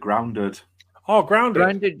about Grounded. Oh, Grounded.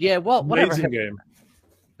 Grounded, yeah. Whatever. Amazing game.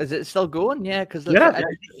 Is it still going? Yeah, because yeah.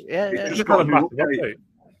 It's just got a massive update.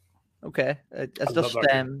 Okay, it's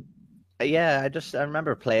just I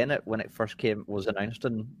remember playing it when it first was announced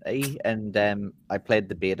and I played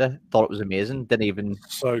the beta, thought it was amazing. Didn't even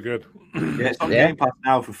so good. Yeah, it's on Game Pass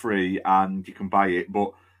now for free, and you can buy it,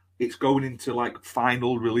 but it's going into like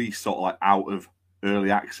final release, sort of like out of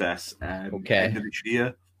early access end of this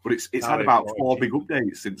year. But it's had about 4 big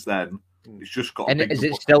updates since then. It's just got. And is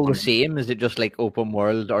it still the same? Is it just like open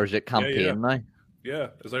world, or is it campaign now? Yeah,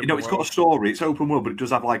 it's got a story. It's open world, but it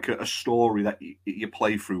does have like a story that you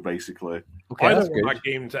play through, basically. Okay, I don't want that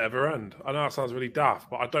game to ever end. I know that sounds really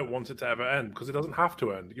daft, but I don't want it to ever end because it doesn't have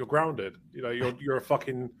to end. You're grounded. You know,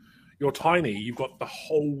 you're tiny. You've got the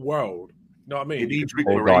whole world. You know what I mean? It needs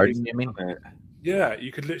garden, you mean? Yeah,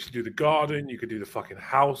 you could literally do the garden. You could do the fucking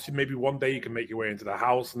house. Maybe one day you can make your way into the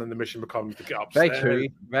house, and then the mission becomes to get upstairs.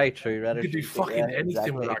 Very true. You could do fucking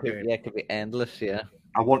anything with that game. Yeah, it could be endless. Yeah.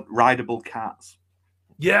 I want rideable cats.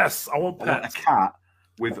 Yes, I want pets. I want a cat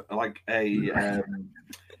with like a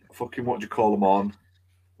fucking what do you call them on?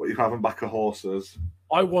 What you have on back of horses?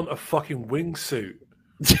 I want a fucking wingsuit.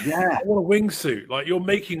 Yeah, I want a wingsuit. Like you're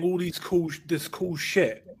making all this cool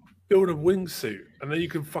shit. Build a wingsuit, and then you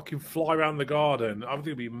can fucking fly around the garden. I think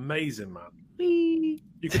it'd be amazing, man.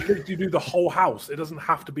 You could literally do the whole house. It doesn't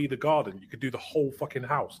have to be the garden. You could do the whole fucking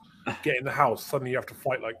house. Get in the house. Suddenly you have to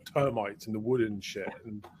fight like termites in the wood and shit,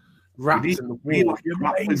 and rats in the wall. Like a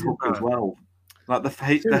grappling hook as well. Like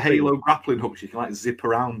the Halo grappling hooks, you can like zip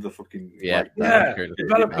around the fucking.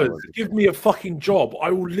 Developers, give me a fucking job. I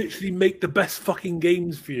will literally make the best fucking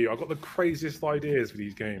games for you. I've got the craziest ideas for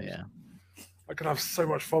these games. Yeah. I could have so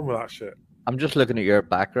much fun with that shit. I'm just looking at your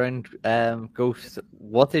background, Ghost.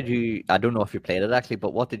 What did you? I don't know if you played it actually,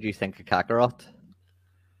 but what did you think of Kakarot?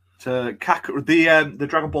 The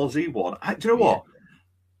Dragon Ball Z one. Do you know what?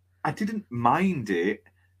 I didn't mind it.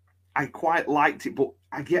 I quite liked it, but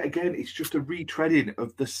again, it's just a retreading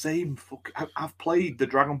of the same. I've played the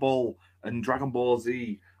Dragon Ball and Dragon Ball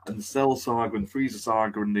Z and the Cell Saga and Frieza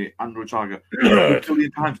Saga and the Android Saga a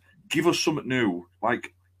billion times. Give us something new.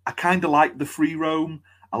 Like. I kind of like the free roam.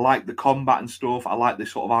 I like the combat and stuff. I like the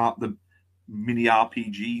sort of the mini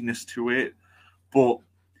RPG-ness to it. But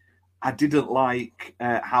I didn't like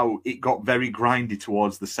how it got very grindy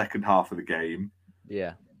towards the second half of the game.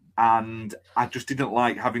 Yeah. And I just didn't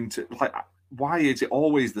like having to... like. Why is it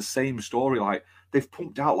always the same story? Like, they've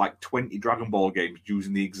pumped out like 20 Dragon Ball games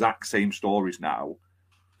using the exact same stories now.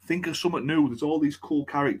 Think of something new. There's all these cool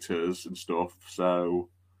characters and stuff, so...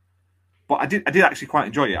 But I did actually quite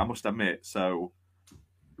enjoy it, I must admit. So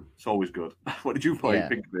it's always good. What did you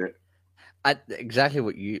think of it? Exactly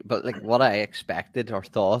what I expected or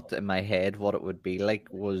thought in my head what it would be like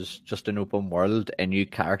was just an open world, a new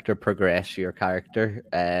character, progress your character,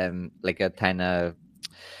 like a kind of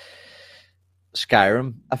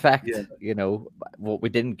Skyrim effect. Yeah. You know, we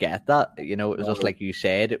didn't get that. You know, it was just like you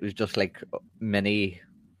said. It was just like mini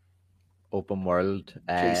open world,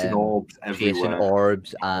 chasing orbs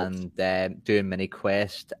and doing mini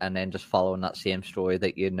quest, and then just following that same story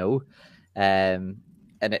that you know, and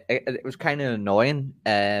it was kind of annoying.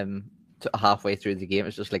 Halfway through the game,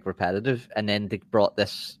 it's just like repetitive, and then they brought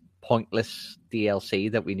this pointless DLC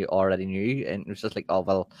that we already knew, and it was just like, oh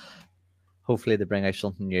well, hopefully they bring out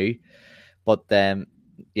something new. But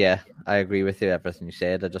yeah, I agree with you everything you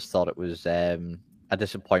said. I just thought it was a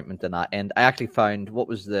disappointment in that end. I actually found what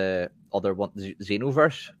was the other one,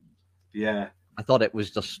 Xenoverse. Yeah, I thought it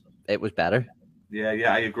was better. Yeah,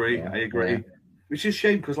 I agree. Yeah, I agree. Yeah. Which is a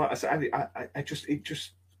shame because, like I said, it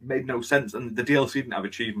just made no sense, and the DLC didn't have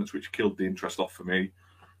achievements, which killed the interest off for me.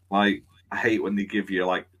 Like, I hate when they give you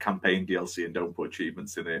like campaign DLC and don't put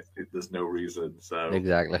achievements in it. There's no reason. So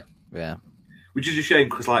exactly, yeah. Which is a shame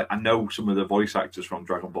because, like, I know some of the voice actors from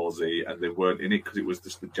Dragon Ball Z, and they weren't in it because it was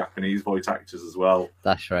just the Japanese voice actors as well.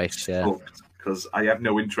 That's right. Yeah. Because I have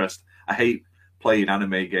no interest. I hate playing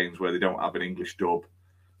anime games where they don't have an English dub.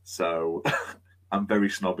 So I'm very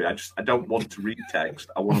snobby. I don't want to read text.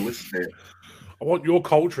 I want to listen to it. I want your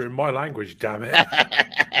culture in my language, damn it.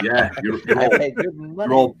 Yeah,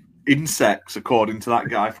 you're all insects, according to that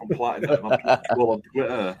guy from Platinum on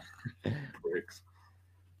Twitter. Pricks.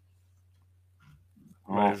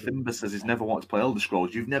 Oh, Fimber says he's never wanted to play Elder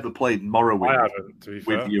Scrolls. You've never played Morrowind. I haven't, to be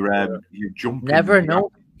fair. With your jumping. Never,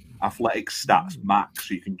 no. Athletic stats max,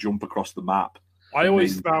 so you can jump across the map. I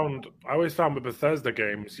always found with Bethesda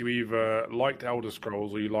games, you either liked Elder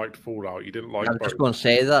Scrolls or you liked Fallout. You didn't like. I was just going to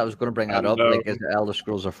say that. I was going to bring that up. Like, is it Elder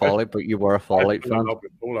Scrolls or Fallout? But you were a Fallout fan.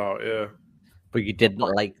 Fallout, yeah. But you didn't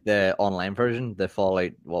like the online version, the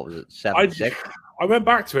Fallout. What was it? 76. I went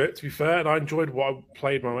back to it, to be fair, and I enjoyed what I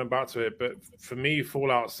played when I went back to it. But for me,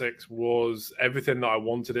 Fallout 6 was everything that I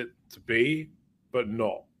wanted it to be, but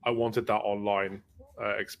not. I wanted that online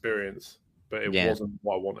experience, but it wasn't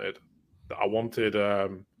what I wanted. I wanted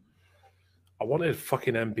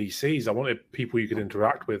fucking NPCs. I wanted people you could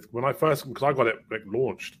interact with. When I first, because I got it like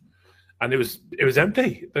launched, and it was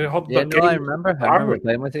empty. I remember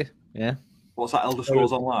playing with you. Yeah. What's that? Elder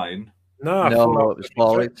Scrolls Online? No, it was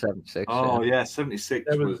Fallout 76. Oh yeah, 76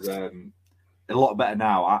 was a lot better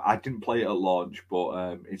now. I didn't play it at launch,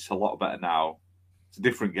 but it's a lot better now. It's a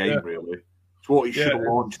different game, really. It's what it should have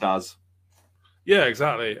launched as. Yeah,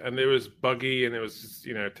 exactly. And it was buggy, and it was just,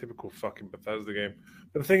 typical fucking Bethesda game.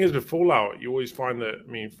 But the thing is, with Fallout, you always find that.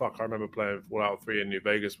 I remember playing Fallout 3 in New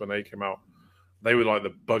Vegas when they came out. They were like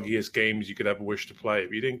the buggiest games you could ever wish to play.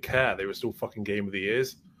 But you didn't care; they were still fucking game of the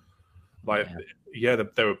years. Like,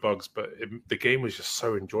 there were bugs, but the game was just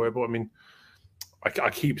so enjoyable. I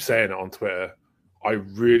keep saying it on Twitter. I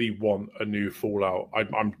really want a new Fallout.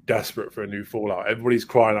 I'm desperate for a new Fallout. Everybody's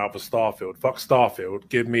crying out for Starfield. Fuck Starfield.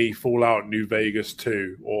 Give me Fallout New Vegas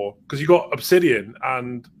 2. Or because you got Obsidian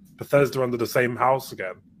and Bethesda under the same house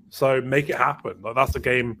again. So make it happen. Like, that's the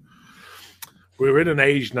game. We're in an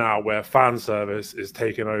age now where fan service is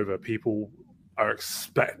taking over. People are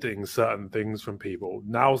expecting certain things from people.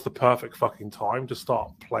 Now's the perfect fucking time to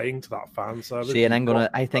start playing to that fan service. See, and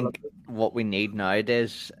I think what we need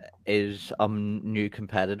nowadays is a new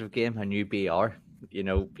competitive game, a new BR.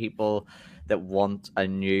 People that want a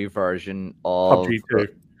new version of PUBG 2.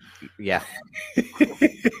 Yeah.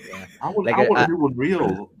 I want to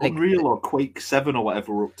do Unreal or Quake 7 or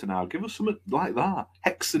whatever we're up to now. Give us something like that.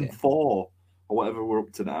 Hexen 4 or whatever we're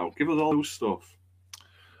up to now. Give us all those stuff.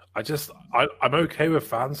 I'm okay with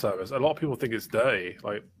fan service. A lot of people think it's dirty.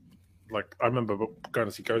 Like I remember going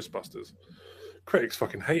to see Ghostbusters. Critics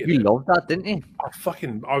fucking hated it. You loved that, didn't you? I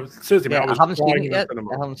haven't seen it yet.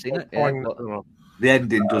 The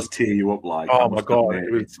ending does tear you up. Like, oh my god,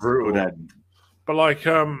 it was brutal. Good end. But like,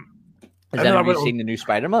 has anyone seen the new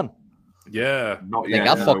Spider-Man? Yeah, not yet.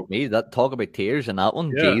 That fucked me. That talk about tears in that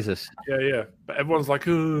one, Jesus. Yeah. But everyone's like,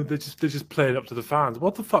 oh, they're just playing up to the fans.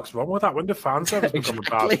 What the fuck's wrong with that? When the fan service become a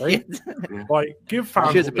bad thing? Like, give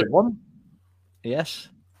fans one. Yes,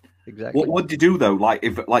 exactly. What do you do though? Like,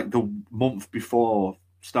 if the month before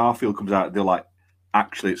Starfield comes out, they're like,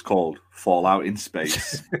 actually, it's called Fallout in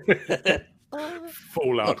Space.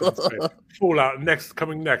 Fallout in Space. Fallout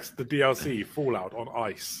coming next. The DLC Fallout on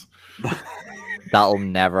ice. That'll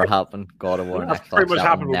never happen. God of War. That's pretty much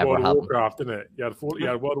happened with World of Warcraft, didn't it? You had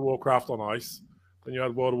World of Warcraft on ice, then you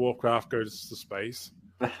had World of Warcraft go to space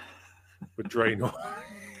with Draenor.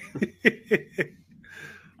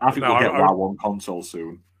 I think we'll get WoW on console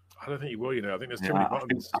soon. I don't think you will. I think there's too many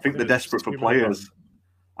buttons. I think they're desperate for players.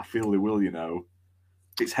 I feel they will.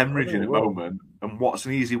 It's hemorrhaging at the moment, and what's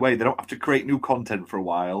an easy way? They don't have to create new content for a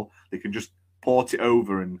while. They can just port it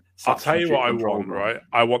over and. I'll tell you what I want, right?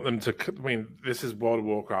 I want them to. This is World of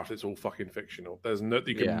Warcraft. It's all fucking fictional. There's no.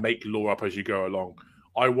 You can make lore up as you go along.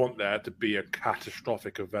 I want there to be a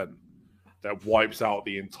catastrophic event that wipes out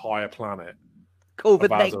the entire planet.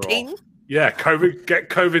 COVID-19. Yeah, get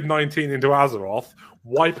COVID-19 into Azeroth,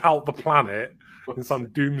 wipe out the planet in some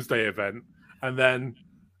doomsday event, and then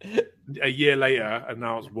a year later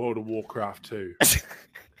announce World of Warcraft 2.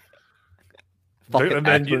 and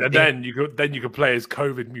then you could play as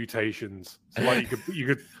COVID mutations. So like you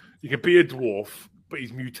could be a dwarf, but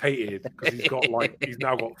he's mutated because he's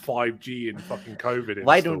now got 5G and fucking COVID.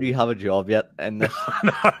 Why don't you have a job yet? In this?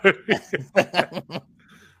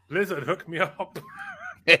 Blizzard, hook me up.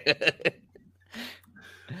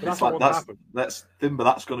 That's like that's Timber.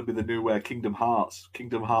 That's going to be the new Kingdom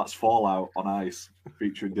Hearts Fallout on ice,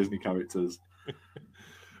 featuring Disney characters.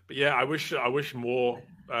 But yeah, I wish more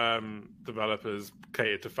developers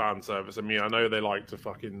catered to fan service. I mean, I know they like to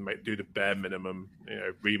fucking do the bare minimum,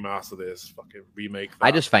 remaster this, fucking remake that.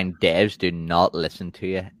 I just find devs do not listen to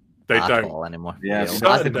you. They at don't all anymore. Yeah, as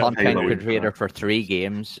a content creator for 3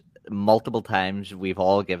 games, multiple times we've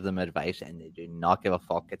all given them advice, and they do not give a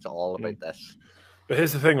fuck. It's all about this. But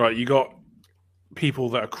here's the thing, right? You got people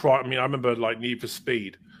that are crying. I mean, I remember like Need for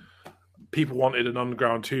Speed. People wanted an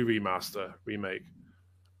Underground 2 remake.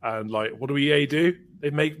 And like, what do EA do? They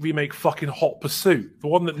remake fucking Hot Pursuit, the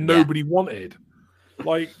one that nobody wanted.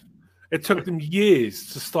 Like, it took them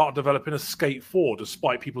years to start developing a Skate 4,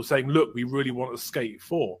 despite people saying, look, we really want a Skate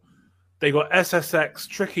 4. They got SSX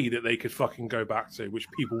Tricky that they could fucking go back to, which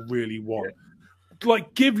people really want.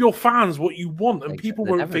 Like, give your fans what you want, and people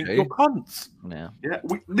won't think you're cunts. Yeah.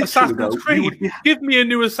 Assassin's Creed. Give me a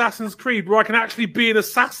new Assassin's Creed where I can actually be an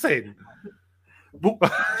assassin. But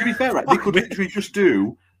to be fair, right, they could literally just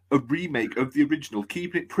do a remake of the original,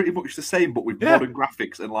 keeping it pretty much the same, but with modern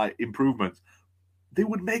graphics and like improvements. They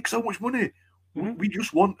would make so much money. We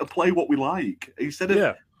just want to play what we like instead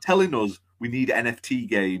of telling us we need NFT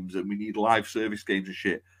games and we need live service games and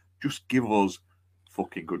shit. Just give us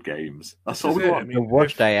fucking good games. That's all we want. I mean, the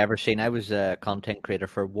worst I ever seen. I was a content creator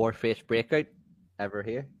for Warface Breakout. Ever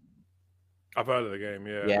here? I've heard of the game.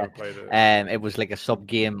 Yeah. Yeah. I've played it. It was like a sub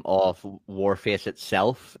game of Warface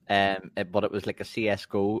itself. But it was like a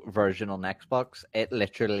CS:GO version on Xbox. It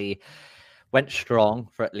literally went strong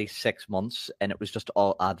for at least 6 months, and it was just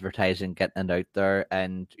all advertising, getting it out there.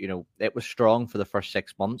 And, it was strong for the first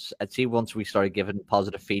 6 months. I'd see once we started giving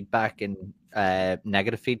positive feedback and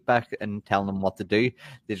negative feedback and telling them what to do,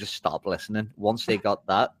 they just stopped listening. Once they got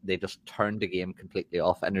that, they just turned the game completely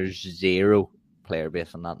off, and there's 0 player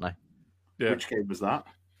base on that now. Yeah. Which game was that?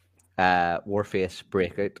 Warface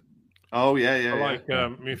Breakout. Oh, yeah. Like, I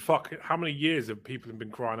mean, fuck, how many years have people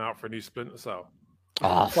been crying out for a new Splinter Cell?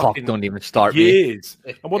 Oh, fuck, don't even start years.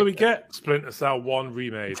 And what do we get? Splinter Cell 1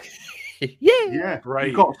 remade. Yeah.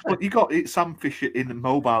 Great. You got Sam Fisher in the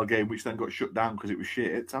mobile game, which then got shut down because it was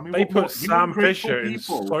shit. I mean, they put Sam Fisher in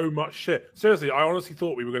so much shit. Seriously, I honestly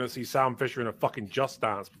thought we were going to see Sam Fisher in a fucking Just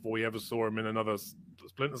Dance before we ever saw him in another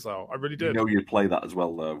Splinter Cell. I really did. You know you'd play that as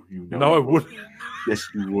well, though. No, I wouldn't. Yes,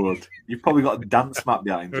 you would. You've probably got a dance mat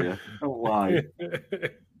behind you. Don't lie.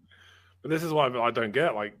 But this is what I don't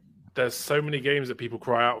get. Like, there's so many games that people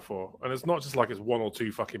cry out for, and it's not just like it's 1 or 2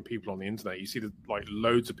 fucking people on the internet. You see, like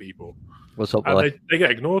loads of people. What's up, and they get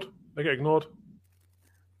ignored.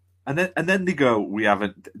 And then they go, "We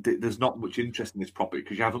haven't. There's not much interest in this property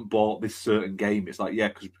because you haven't bought this certain game." It's like, yeah,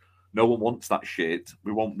 because no one wants that shit.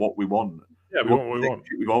 We want what we want. Yeah, we want what we want.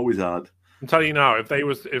 We've always had. I'm telling you now, if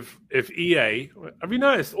EA, have you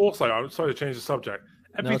noticed? Also, I'm sorry to change the subject.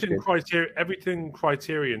 Everything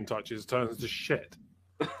Criterion touches turns to shit.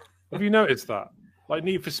 Have you noticed that? Like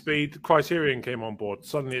Need for Speed, Criterion came on board.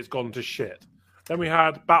 Suddenly it's gone to shit. Then we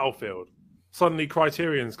had Battlefield. Suddenly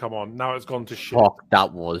Criterion's come on. Now it's gone to shit. Fuck,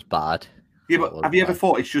 that was bad. Yeah, but have you ever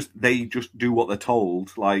thought they just do what they're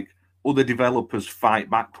told? Like, other developers fight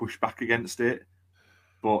back, push back against it.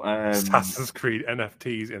 But Assassin's Creed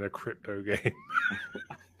NFTs in a crypto game.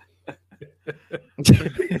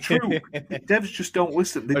 True. Devs just don't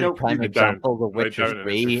listen. They don't. Prime example, The Witcher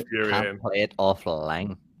 3 can't play it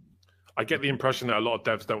offline. I get the impression that a lot of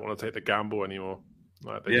devs don't want to take the gamble anymore.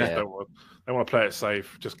 Like, they just don't want. They want to play it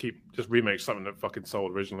safe. Just remake something that fucking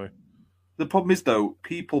sold originally. The problem is though,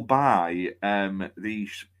 people buy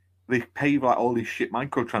they pay like all these shit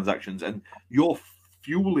microtransactions, and you're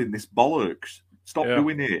fueling this bollocks. Stop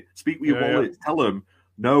doing it. Speak with your wallet. Tell them,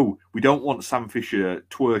 no, we don't want Sam Fisher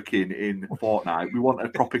twerking in Fortnite. We want a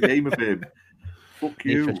proper game of him. Fuck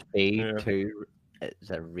you. Need for Speed 2 is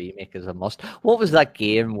a remake, is a must. What was that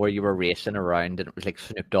game where you were racing around and it was like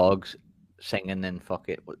Snoop Dogg's singing and fuck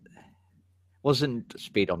it? Wasn't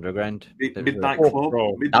Speed Underground? Midnight Club.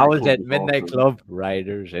 That was it. Midnight Club.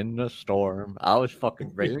 Riders in the Storm. That was fucking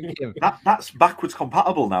brilliant game. That's backwards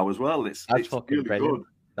compatible now as well. It's fucking really brilliant. good.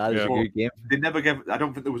 That is a good game. They never gave. I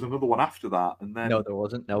don't think there was another one after that. And then no, there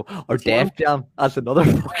wasn't. No, or Def Jam. That's another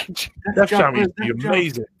fucking. Def Jam used to be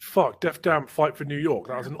amazing. Fuck, Def Jam Fight for New York.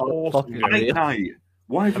 That was an awesome game. Fight Night.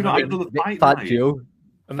 Why have you not had another Fight Fat Night? Joe.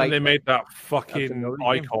 And then they made that fucking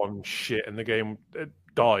icon shit, and the game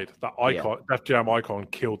died. That icon, Def Jam icon,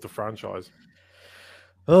 killed the franchise.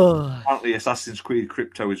 Apparently, Assassin's Creed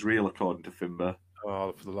crypto is real, according to Fimber.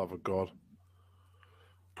 Oh, for the love of God!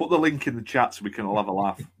 Put the link in the chat so we can all have a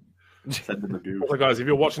laugh. Send them a do. Also, guys, if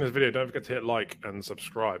you're watching this video, don't forget to hit like and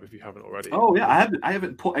subscribe if you haven't already. Oh yeah, I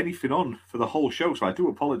haven't put anything on for the whole show, so I do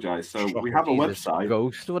apologise. So we have a website.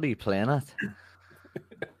 Ghost, what are you playing at?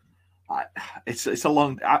 It's a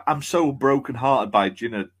long. I'm so broken-hearted by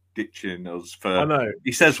Jinner ditching us for. I know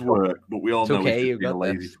he says work, but we all know okay, he's being a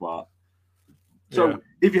lazy this. twat. So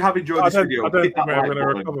if you have enjoyed this video, I don't think hit that we're ever like going to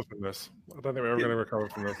button. recover from this. I don't think we're ever going to recover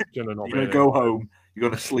from this. Jinner not You're going being to go home. You're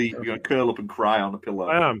going to sleep. You're going to curl up and cry on a pillow.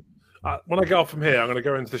 I am. When I get off from here, I'm going to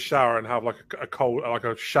go into the shower and have like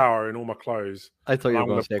a shower in all my clothes. I thought you were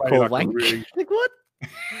going to say a play cold like a wank. really- Like what?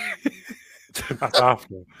 That's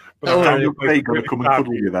after. But Oh, I'm your gonna Craig going play to come and really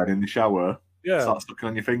cuddle you then in the shower. Yeah. Start sucking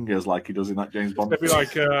on your fingers like he does in that James Bond. It'd be like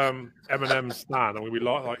Eminem's Stan, and we'd be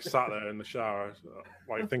like sat there in the shower,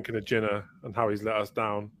 like thinking of Jinner and how he's let us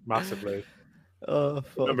down massively. Oh,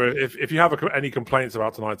 fuck. Remember, if you have any complaints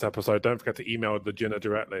about tonight's episode, don't forget to email the Jinner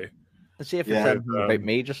directly Let's see if Yeah. it's anything about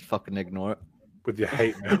me. Just fucking ignore it. with your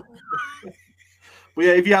hate mail. But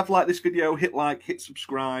yeah, if you have liked this video, hit like, hit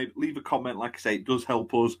subscribe, leave a comment. Like I say, it does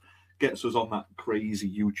help us, gets us on that crazy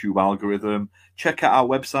YouTube algorithm. Check out our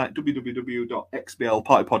website,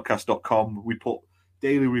 www.xblpartypodcast.com. We put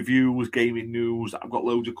daily reviews, gaming news. I've got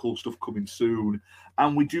loads of cool stuff coming soon.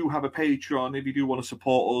 And we do have a Patreon if you do want to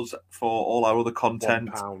support us for all our other content.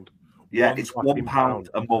 £1. Yeah, One it's fucking £1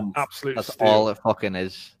 a month. Absolute That's steal. all it fucking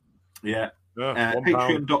is. Yeah. Yeah, £1.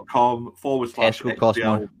 Patreon.com/XBL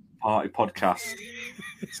Costco. Party Podcast.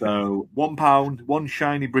 So £1, one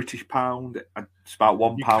shiny British pound. It's about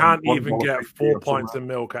 £1. You can't £1 even get 50 4 or pints something.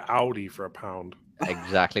 of milk at Aldi for £1.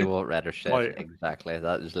 Exactly what Redder said. Like- Exactly.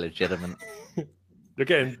 That is legitimate. You're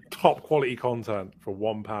getting top quality content for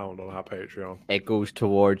 £1 on our Patreon. It goes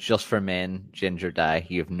towards Just for Men, Ginger Die.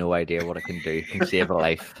 You have no idea what it can do. It can save a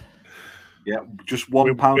life. Yeah, just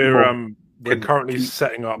 £1 a We're, month. we're can currently keep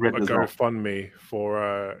setting up a Riddlers off. GoFundMe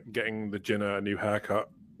for getting the Jinner a new haircut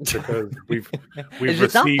because we've Is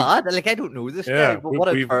it that received bad? Like, I don't know this yeah guy, but what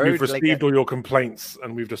I've we've heard, received all your complaints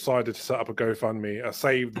and we've decided to set up a GoFundMe, a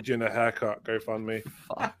Save the Jinner Haircut GoFundMe.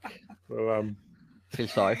 fuck, So I feel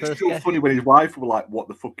sorry for It's this still guy. funny when his wife were like, "What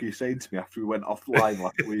the fuck are you saying to me?" After we went offline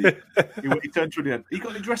last week, he turned to her and he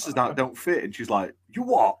got any dresses that don't fit, and she's like, "You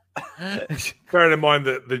what?" bearing in mind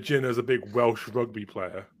that the Jinner's a big Welsh rugby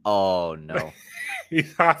player, Oh no.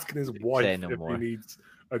 he's asking his wife Say no if more. he needs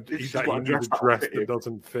a, He's that got he a needs dress a that'll dress fit that him.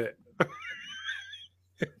 doesn't fit.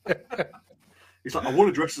 He's like, "I want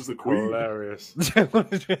to dress as the Queen." Hilarious.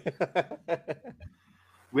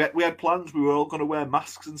 We had plans. We were all going to wear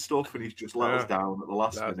masks and stuff, and he's just let us Yeah. down at the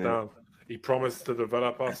last That's minute. down. He promised to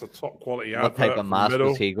develop us a top quality What type of mask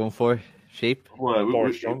was he going for? Sheep? Well,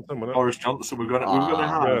 Boris Johnson, wasn't it? Boris Johnson. We're going to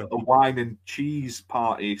have Yeah. a wine and cheese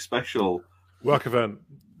party special Work event.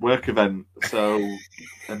 work event. So,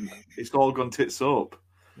 and it's all gone tits up.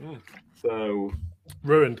 Mm. So,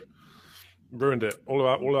 Ruined it.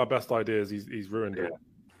 All our best ideas. He's ruined it.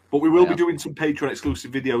 but we will Yeah. be doing some Patreon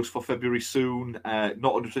exclusive videos for February soon.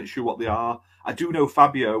 Not 100% sure what they are. I do know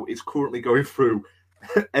Fabio is currently going through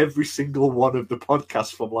every single one of the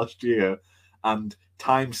podcasts from last year and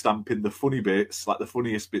time stamping the funny bits, like the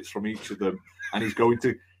funniest bits from each of them, and he's going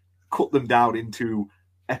to cut them down into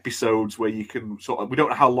episodes where you can sort of, we don't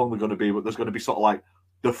know how long they're going to be, but there's going to be sort of like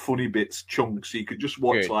the funny bits chunks, so you can just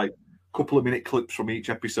watch Good. like a couple of minute clips from each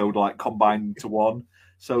episode, like combined into one.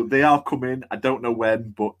 So they are coming. I don't know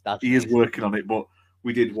when, but That's he is nice. working on it. But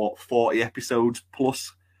we did 40 episodes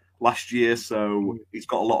plus last year, so he's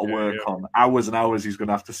got a lot of work on. Hours and hours he's going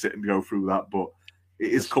to have to sit and go through that, but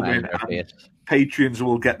it is Smile coming. on their And face. Patreons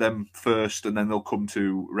will get them first, and then they'll come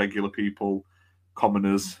to regular people,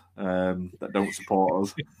 commoners that don't support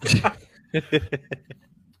us.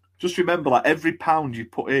 Just remember, like every pound you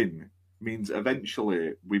put in means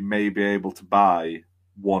eventually we may be able to buy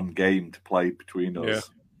one game to play between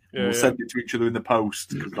us. Yeah, We'll yeah. send it to each other in the post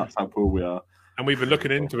because that's how poor we are. And we've been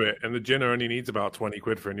looking into it, and the Jinner only needs about 20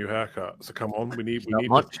 quid for a new haircut. So come on, we need Not the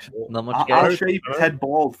much. support. Not much, I'll guys. shave his head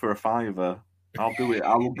bald for a £5. I'll do it.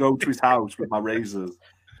 I will go to his house with my razors.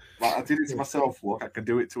 Like I did it to myself. Look, I can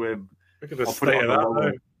do it to him. Look at the I'll put it state of on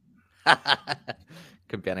the that. logo. though.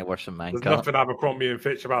 Could be any worse than mine. There's Can't nothing Abercrombie and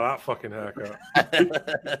Fitch about that fucking haircut.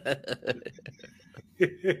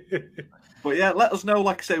 But yeah, let us know,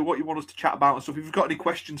 like I say, what you want us to chat about and stuff. If you've got any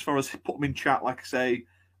questions for us, put them in chat, like I say.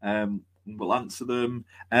 We'll answer them.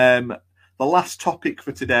 The last topic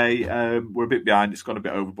for today, we're a bit behind. It's gone a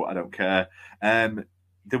bit over, but I don't care.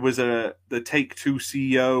 There was the Take-Two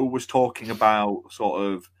CEO was talking about sort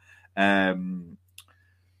of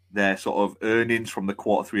their sort of earnings from the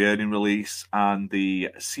Q3 earning release, and the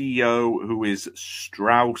CEO, who is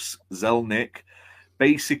Strauss Zelnick,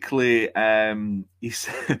 basically he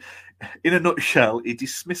said, In a nutshell, he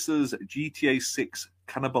dismisses GTA 6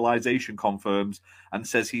 cannibalization confirms and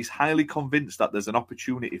says he's highly convinced that there's an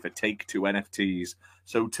opportunity for Take-Two NFTs.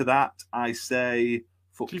 So to that, I say,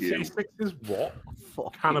 fuck GTA you. 6 is what?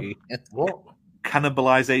 Fuck you. What?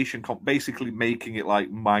 Cannibalization, basically making it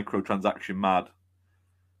like microtransaction mad.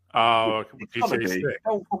 Oh, It's gotta GTA 6. be.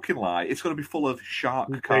 Don't fucking lie. It's going to be full of shark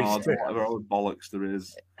GTA cards, 6. whatever other bollocks there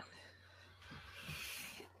is.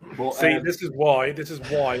 But, See, this is why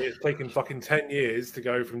it's taken fucking 10 years to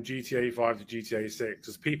go from GTA 5 to GTA 6,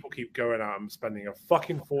 because people keep going out and spending a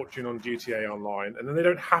fucking fortune on GTA Online, and then they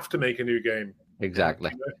don't have to make a new game. Exactly.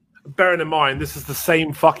 You know? Bearing in mind, this is the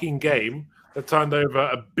same fucking game that turned over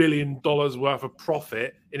 $1 billion worth of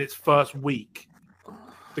profit in its first week.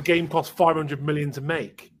 The game cost $500 million to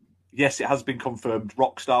make. yes, it has been confirmed.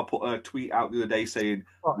 Rockstar put a tweet out the other day saying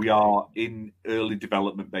we are in early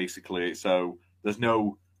development, basically. So there's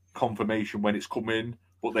no confirmation when it's coming,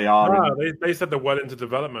 but they are. They said they're well into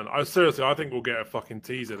development. I think we'll get a fucking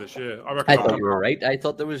teaser this year. I thought you were right. I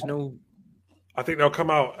thought there was no. I think they'll come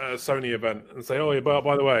out at a Sony event and say, "Oh, yeah, but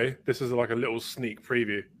by the way, this is like a little sneak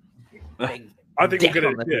preview." I think we'll get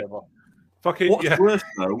it. Yeah. Fucking. What's worse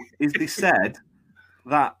though is they said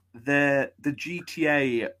that the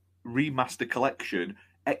GTA remaster collection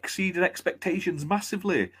exceeded expectations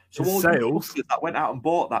massively. So all sales that went out and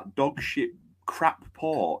bought that dog shit crap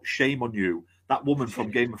port, shame on you. That woman from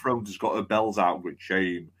Game of Thrones has got her bells out with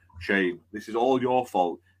shame. This is all your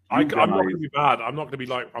fault. I'm not going to be mad. I'm not going to be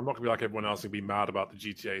like everyone else and be mad about the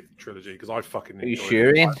GTA trilogy because I fucking. Are you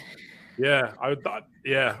sure? Yeah,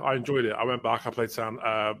 I enjoyed it. I went back. I played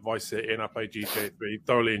Vice City and I played GTA 3.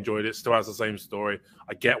 Thoroughly enjoyed it. Still has the same story.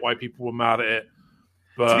 I get why people were mad at it.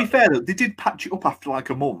 But to be fair, though, they did patch it up after like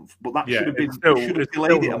a month, but that should have been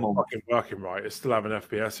delayed it a month. Fucking working right. It's still having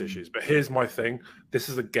FPS issues. But here's my thing: this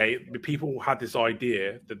is a game. People had this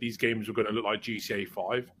idea that these games were going to look like GTA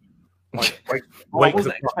 5. Like, I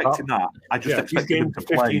wasn't expecting that. I just expected them to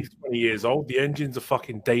 15 to 20 years old. The engines are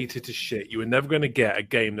fucking dated to shit. You were never going to get a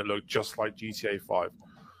game that looked just like GTA 5.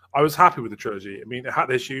 I was happy with the trilogy. I mean, it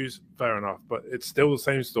had issues, fair enough, but it's still the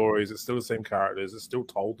same stories. It's still the same characters. It's still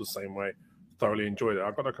told the same way. Thoroughly enjoyed it.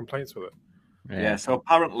 I've got no complaints with it. Yeah, so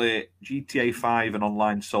apparently GTA 5 and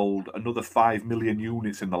online sold another 5 million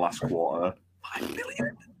units in the last quarter. 5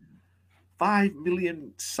 million? 5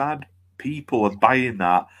 million sad people are buying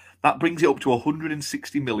that. That brings it up to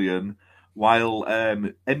 160 million, while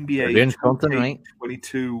NBA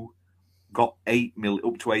 22 got 8 million,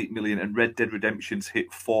 up to 8 million, and Red Dead Redemption's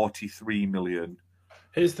hit 43 million.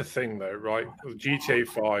 Here's the thing, though, right? GTA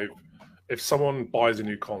 5, if someone buys a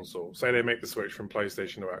new console, say they make the switch from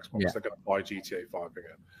PlayStation or Xbox, they're going to buy GTA 5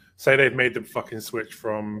 again. Say they've made the fucking switch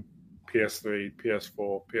from PS3,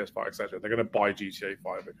 PS4, PS5, etc. They're going to buy GTA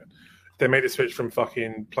 5 again. If they make the switch from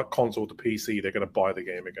fucking console to PC, they're going to buy the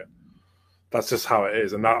game again. That's just how it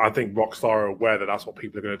is. And that, I think Rockstar are aware that that's what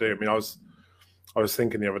people are going to do. I mean, I was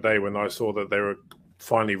thinking the other day when I saw that they were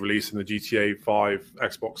finally releasing the GTA 5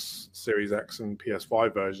 Xbox Series X and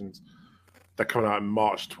PS5 versions. They're coming out in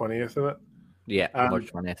March 20th, isn't it? Yeah,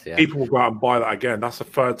 March 20th, yeah. People will go out and buy that again. That's the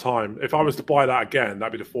third time. If I was to buy that again,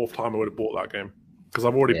 that'd be the fourth time I would have bought that game. Because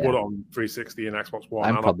I've already bought it on 360 and Xbox One.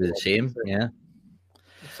 I'm probably the same, yeah.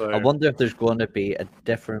 So, I wonder if there's going to be a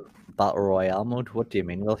different Battle Royale mode. What do you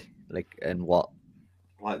mean, Will? Like, in what?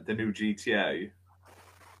 Like the new GTA?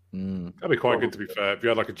 That'd be quite good, to be fair. If you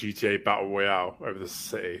had like a GTA Battle Royale over the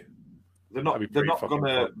city. They're not going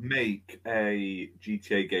to make a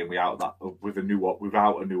GTA game without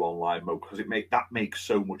a new online mode because that makes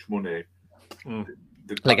so much money.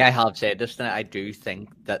 Like I have said this, I do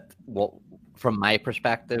think that from my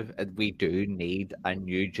perspective, we do need a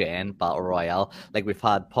new gen battle royale. Like we've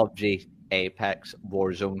had PUBG, Apex,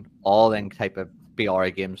 Warzone, all in type of BR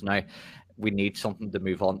games now. We need something to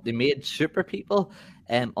move on. They made Super People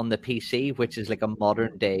on the PC, which is like a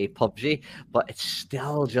modern day PUBG, but it's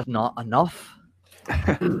still just not enough.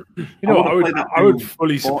 You know, I would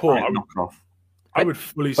fully support. I would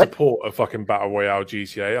fully support a fucking battle royale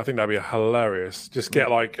GTA. I think that'd be hilarious. Just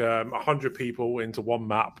get like 100 people into one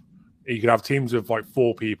map. You could have teams of like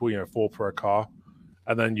 4 people, 4 per car,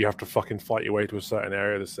 and then you have to fucking fight your way to a certain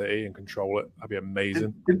area of the city and control it. That'd be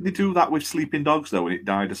amazing. Didn't they do that with Sleeping Dogs though? When it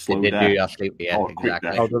died a slow death. Exactly.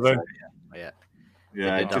 Oh, did they?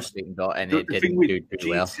 Yeah, just the thing with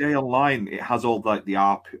GTA Online, it has all like the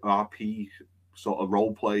RP sort of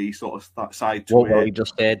role play sort of side to it. Well, you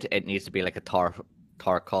just said it needs to be like a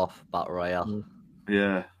Tarkov battle royale.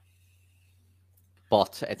 Yeah,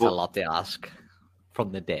 but it's a lot to ask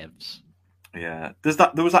from the devs. Yeah,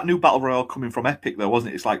 there was that new battle royale coming from Epic though,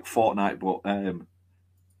 wasn't it? It's like Fortnite, but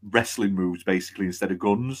wrestling moves basically instead of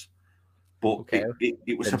guns. but Okay.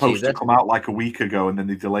 it was Didn't supposed see to this. come out like a week ago, and then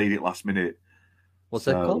they delayed it last minute. What's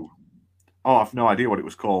it called? Oh, I've no idea what it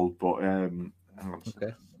was called, but hang on.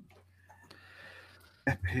 Okay.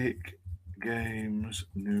 Epic Games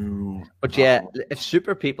new. But yeah, if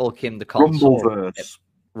Super People came to console,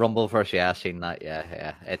 Rumbleverse, yeah, I've seen that.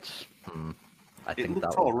 Yeah, it's. I think it looked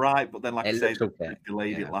that all right, but then, like I say, okay. they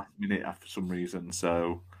delayed it last minute for some reason.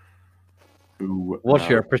 So, what's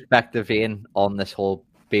your perspective, Ian, on this whole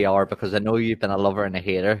BR? Because I know you've been a lover and a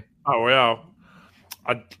hater. Oh yeah,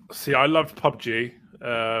 I loved PUBG.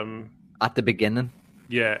 At the beginning.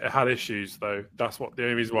 Yeah, it had issues though. That's what the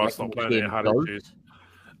only reason why I stopped playing it. It had issues.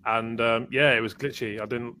 And yeah, it was glitchy. I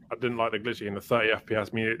didn't like the glitchy in the 30 FPS.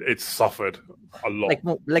 I mean, it suffered a lot,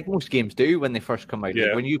 like most games do when they first come out. Yeah,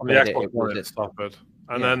 like when you played it suffered,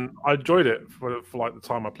 and then I enjoyed it for like the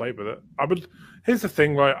time I played with it. Here's the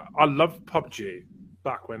thing, right? I loved PUBG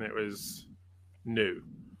back when it was new,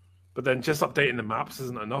 but then just updating the maps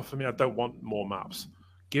isn't enough for me. I don't want more maps.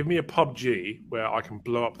 Give me a PUBG where I can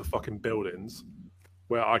blow up the fucking buildings,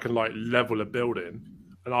 where I can like level a building,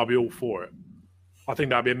 and I'll be all for it. I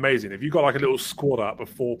think that'd be amazing if you got like a little squad up of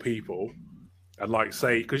 4 people, and like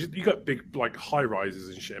say because you got big like high rises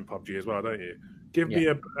and shit in PUBG as well, don't you? Give me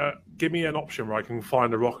an option where I can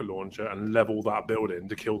find a rocket launcher and level that building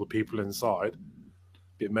to kill the people inside.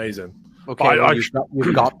 Be amazing. Okay,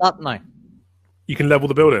 you've got that now. You can level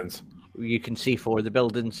the buildings. You can see for the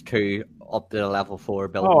buildings to up to the level 4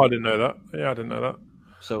 building. Oh, I didn't know that. Yeah, I didn't know that.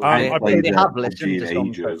 So they have listened to some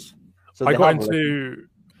ages. So I got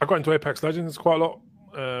into Apex Legends quite a lot.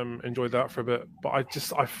 Enjoyed that for a bit, but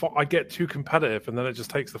I get too competitive, and then it just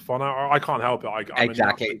takes the fun out. I can't help it. I'm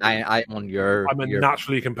a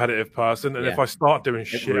naturally competitive person, and if I start doing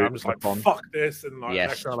shit, I'm just like fuck this, and like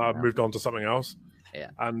next time I've moved on to something else. Yeah,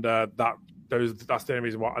 and that's the only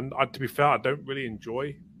reason why. And to be fair, I don't really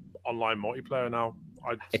enjoy online multiplayer now.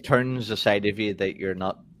 It turns a side of you that you're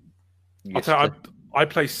not. I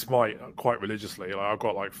play Smite quite religiously. Like I've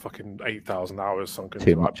got like fucking 8,000 hours sunk into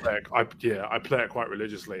Too much. I play it quite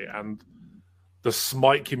religiously, and the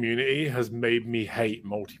Smite community has made me hate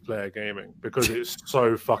multiplayer gaming because it's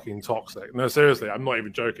so fucking toxic. No, seriously, I'm not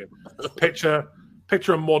even joking. Picture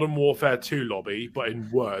a Modern Warfare 2 lobby, but in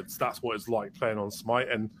words. That's what it's like playing on Smite.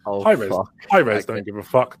 And high res don't give a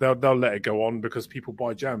fuck. They'll let it go on because people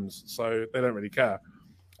buy gems, so they don't really care.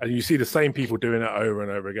 And you see the same people doing it over and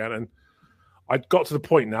over again. And I got to the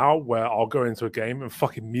point now where I'll go into a game and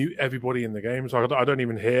fucking mute everybody in the game, so I don't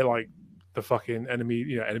even hear like the fucking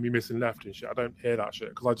enemy missing left and shit. I don't hear that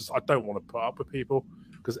shit because I don't want to put up with people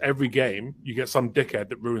because every game you get some dickhead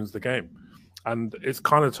that ruins the game, and it's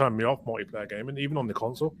kind of turned me off multiplayer gaming, even on the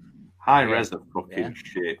console. High res are fucking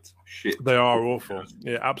shit. They are awful.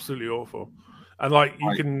 Yeah, absolutely awful. And like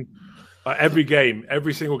you can.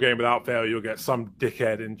 Every single game without fail, you'll get some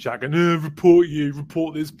dickhead in chat going,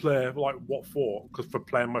 report this player. Like, what for? Because for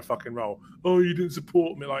playing my fucking role. Oh, you didn't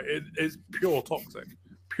support me. Like, it's pure toxic.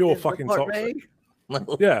 Pure fucking toxic.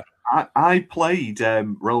 Yeah. I played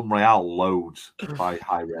Realm Royale loads by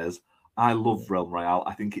high res. I love Realm Royale.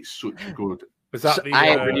 I think it's such a good. Is that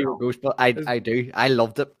I agree with Bruce, but I do. I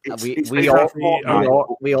loved it.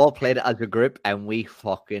 We all played it as a group, and we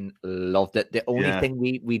fucking loved it. The only thing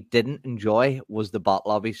we didn't enjoy was the bot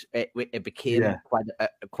lobbies. It became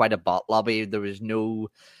quite a bot lobby. There was no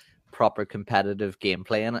proper competitive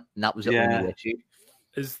gameplay in it, and that was the only issue.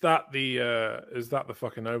 Is that the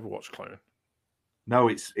fucking Overwatch clone? No,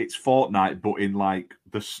 it's Fortnite, but in like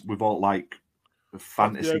this with all like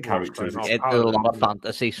fantasy characters. It's a lot of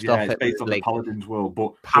fantasy stuff. Yeah, it's based on the Paladins world,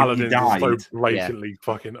 but Paladins is so blatantly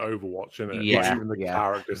fucking Overwatch, isn't it? Yeah, even the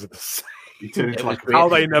characters are the same. How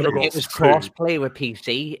they never got it was cross-play with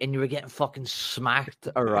PC, and you were getting fucking smacked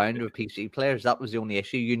around with PC players. That was the only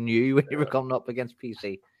issue. You knew when you were coming up against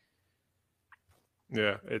PC.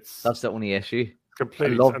 Yeah, that's the only issue.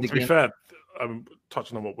 Completely. And to be fair,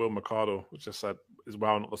 touching on what Will Mercado just said, is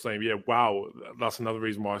WoW not the same? Yeah, WoW. That's another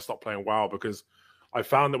reason why I stopped playing WoW, because I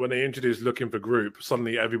found that when they introduced looking for group,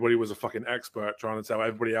 suddenly everybody was a fucking expert trying to tell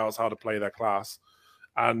everybody else how to play their class,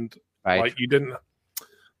 and like you didn't.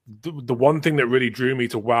 The one thing that really drew me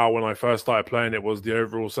to WoW when I first started playing it was the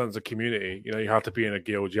overall sense of community. You know, you had to be in a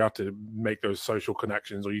guild, you had to make those social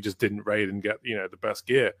connections, or you just didn't raid and get the best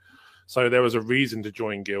gear. So there was a reason to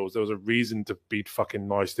join guilds. There was a reason to be fucking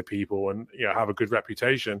nice to people and have a good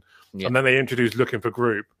reputation. Yeah. And then they introduced looking for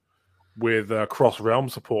group with cross realm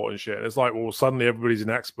support and shit. And it's like, well, suddenly everybody's an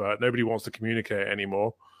expert. Nobody wants to communicate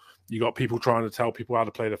anymore. You got people trying to tell people how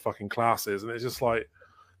to play their fucking classes, and it's just like,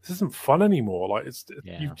 this isn't fun anymore. Like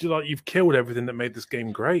you've killed everything that made this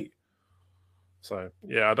game great. So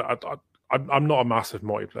yeah, I'm not a massive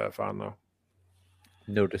multiplayer fan now.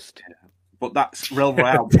 Noticed. But that's Realm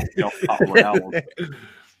Royale put me off Battle Royale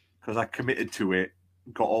because I committed to it,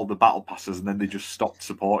 got all the battle passes, and then they just stopped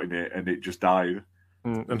supporting it, and it just died.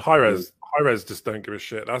 And high res just don't give a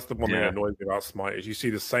shit. That's the one thing that annoys me about Smite is you see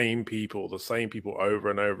the same people over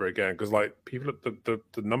and over again because like people, the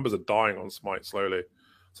numbers are dying on Smite slowly.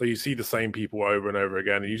 So you see the same people over and over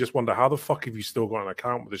again, and you just wonder how the fuck have you still got an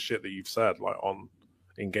account with the shit that you've said like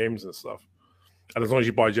in games and stuff. And as long as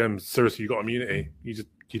you buy gems, seriously, you got immunity.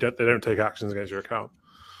 They don't take actions against your account.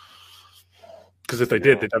 Because if they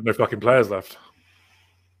did, they'd have no fucking players left.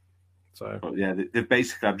 So but yeah, they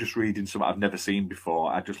basically. I'm just reading something I've never seen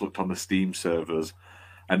before. I just looked on the Steam servers,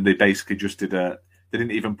 and they basically just did They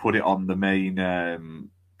didn't even put it on the main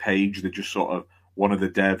page. They just sort of one of the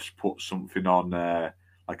devs put something on.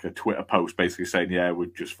 Like a Twitter post basically saying, yeah, we're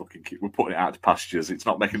just we're putting it out to pastures. It's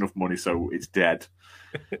not making enough money, so it's dead.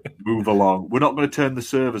 Move along. We're not going to turn the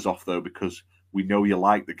servers off, though, because we know you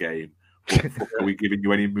like the game. But are we giving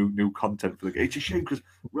you any new content for the game? It's a shame because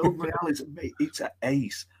Realm Royale it's an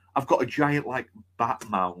ace. I've got a giant, like, bat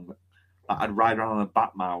mound. I'd ride around on a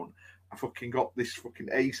bat mound. I fucking got this fucking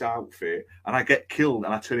ace outfit, and I get killed,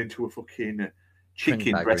 and I turn into a fucking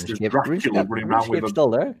chicken dressed as Dracula running around with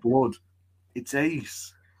blood. It's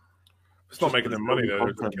ace. It's not making them money, though.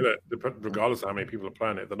 They'll kill it. Regardless of how many people are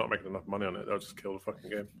playing it, they're not making enough money on it. They'll just kill the fucking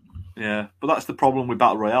game. Yeah, but that's the problem with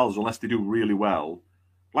Battle Royales. Unless they do really well.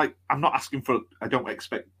 Like, I'm not asking for... I don't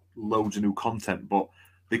expect loads of new content, but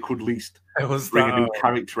they could at least bring a new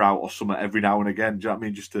character out or something every now and again. Do you know what I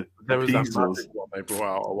mean? Just to there was that magic one they brought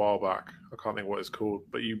out a while back. I can't think what it's called.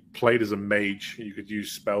 But you played as a mage. You could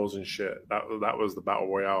use spells and shit. That was the Battle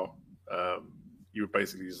Royale. You were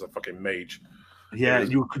basically just a fucking mage. Yeah,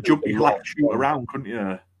 you could jump, you could like shoot around, couldn't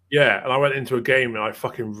you? Yeah, and I went into a game and I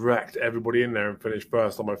fucking wrecked everybody in there and finished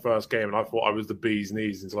first on my first game, and I thought I was the bee's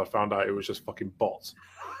knees until I found out it was just fucking bots.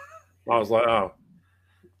 I was like, oh,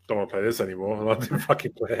 don't want to play this anymore, and I didn't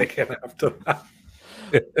fucking play it again after that.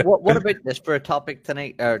 What about this for a topic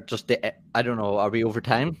tonight? Or just I don't know, are we over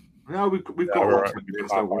time? No, we've got lots of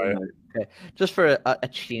minutes. Okay. Just for a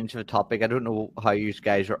change of a topic, I don't know how you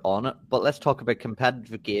guys are on it, but let's talk about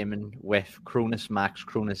competitive gaming with Cronus Max,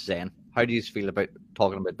 Cronus Zen. How do you feel about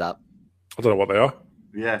talking about that? I don't know what they are.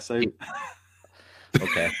 Yeah, so...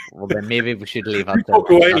 Okay, well then maybe we should leave out there.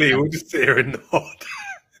 We'll just sit here and nod.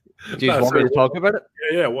 Do you want me to talk about it?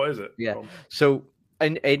 Yeah, what is it? Yeah, so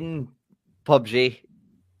in PUBG,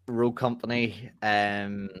 Rogue Company,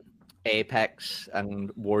 Apex and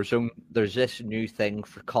Warzone, there's this new thing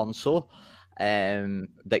for console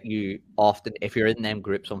that you often, if you're in them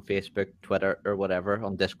groups on Facebook, Twitter or whatever,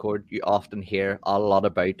 on Discord, you often hear a lot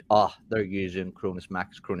about, they're using Cronus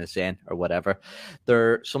Max, Cronus Zen or whatever.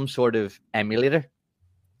 They're some sort of emulator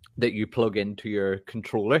that you plug into your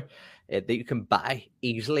controller that you can buy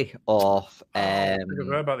easily off. I've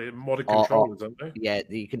heard about the modded controllers, don't they? Yeah,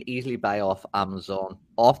 you can easily buy off Amazon,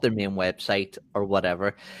 off their main website or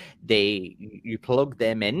whatever. You plug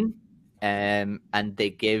them in, and they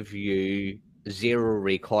give you zero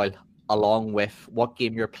recoil along with what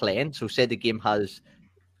game you're playing. So, say the game has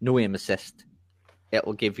no aim assist, it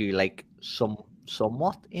will give you like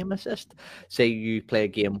somewhat aim assist. Say you play a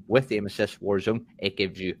game with aim assist, Warzone, it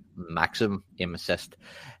gives you maximum aim assist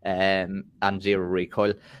and zero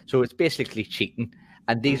recoil. So it's basically cheating.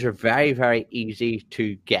 And these are very, very easy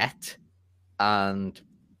to get and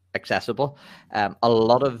accessible. A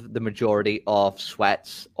lot of the majority of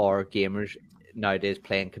sweats or gamers nowadays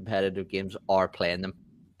playing competitive games are playing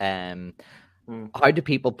them. How do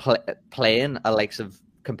people playing a likes of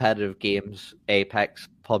competitive games, Apex,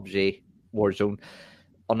 PUBG, Warzone,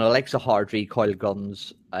 on the likes of hard recoil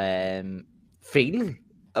guns, feel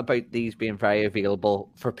about these being very available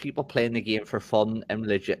for people playing the game for fun and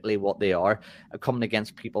legitimately what they are, coming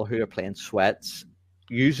against people who are playing sweats,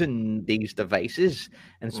 using these devices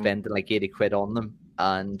and spending like 80 quid on them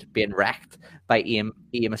and being wrecked by aim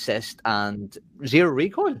assist and zero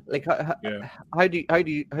recoil? Like, how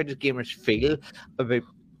does gamers feel about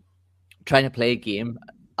trying to play a game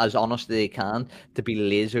as honest as they can to be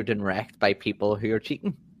lasered and wrecked by people who are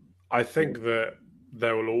cheating? I think that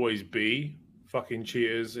there will always be fucking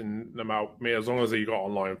cheaters in the as long as you got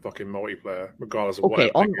online fucking multiplayer, regardless of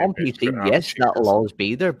what. On PC, yes, that'll always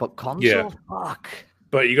be there, but console, fuck.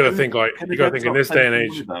 But you got to think in this day and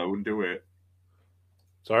age, though, and do it.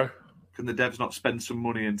 Sorry. Can the devs not spend some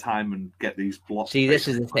money and time and get these blocks? See, this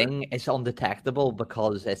is the thing. It's undetectable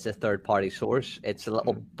because it's a third-party source. It's a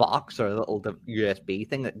little box or a little USB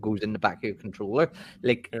thing that goes in the back of your controller.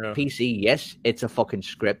 Like PC, yes, it's a fucking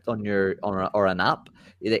script on your or an app.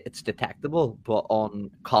 It's detectable, but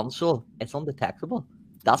on console, it's undetectable.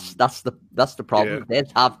 That's the problem. Yeah. They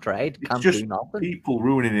have tried, It's can't just do nothing. people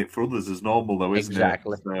ruining it for others is normal, though, isn't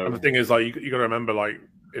Exactly. it? So, And the thing is, like, you got to remember, like,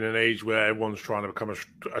 in an age where everyone's trying to become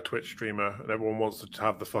a Twitch streamer and everyone wants to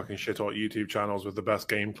have the fucking shit on YouTube channels with the best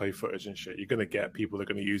gameplay footage and shit, you're going to get people that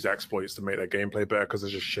are going to use exploits to make their gameplay better because they're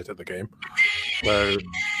just shit at the game. So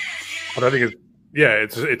I don't think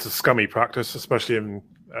it's a scummy practice, especially in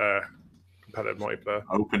competitive multiplayer.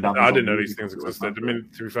 I didn't know these things existed. I mean,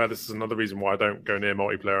 to be fair, this is another reason why I don't go near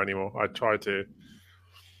multiplayer anymore. I try to,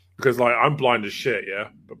 because like I'm blind as shit, yeah.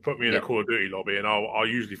 But put me in a Call of Duty lobby, and I'll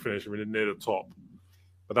usually finish near the top.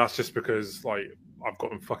 But that's just because like I've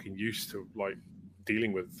gotten fucking used to like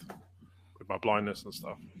dealing with my blindness and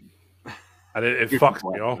stuff, and it fucks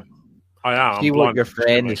me off. I am. See what your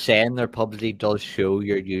friend is saying there probably does show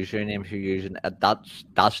your usernames you're using.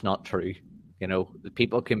 That's not true. You know,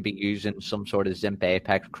 people can be using some sort of Zimp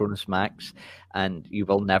Apex, Cronus Max, and you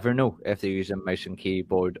will never know if they're using mouse and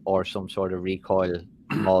keyboard or some sort of recoil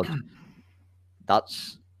mod.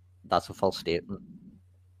 That's a false statement.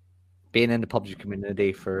 Being in the PUBG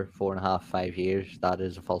community for 4.5, 5 years, that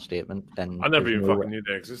is a false statement. And I never even fucking knew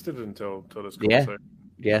they existed until this conversation.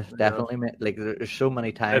 Yeah, definitely. Yeah. Like there's so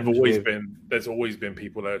many times. There's always been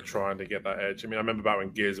people that are trying to get that edge. I mean, I remember back when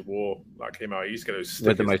Gears of War that came out, you used to get those stickers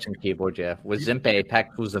with the mouse and keyboard. Yeah, with Zimp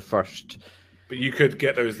Apex was the first. But you could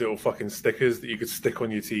get those little fucking stickers that you could stick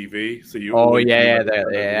on your TV. So you. Oh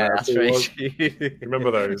that's right.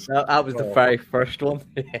 Remember those? That was the very first one.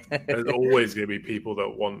 There's always going to be people that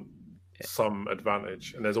want some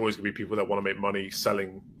advantage, and there's always going to be people that want to make money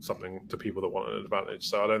selling something to people that want an advantage.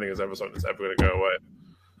 So I don't think there's ever something that's ever going to go away.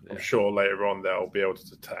 I'm sure later on they'll be able to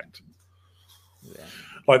detect. Yeah.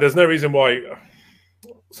 Like, there's no reason why.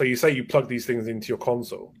 So you say you plug these things into your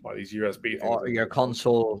console, like these USB things, or your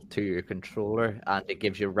console to your controller, and it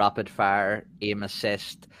gives you rapid fire, aim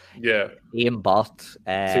assist, aim bot. So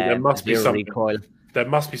there must be something. Recoil. There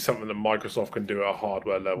must be something that Microsoft can do at a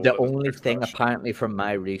hardware level. The only thing, apparently, from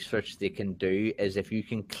my research, they can do is if you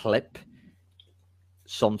can clip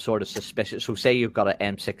some sort of suspicious. So, say you've got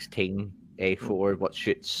an M16 A4, what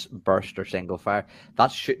shoots burst or single fire,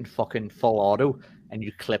 that's shooting fucking full auto, and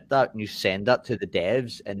you clip that and you send that to the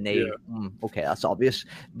devs, and they, okay, that's obvious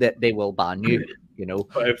that they will ban you. You know,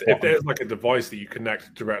 but if there's like a device that you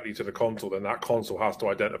connect directly to the console, then that console has to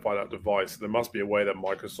identify that device. There must be a way that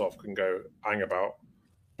Microsoft can go hang about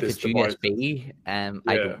this device. USB,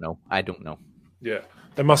 I don't know. Yeah,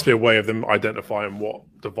 there must be a way of them identifying what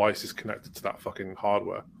device is connected to that fucking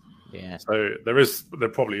hardware. Yeah. So there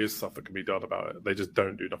probably is stuff that can be done about it. They just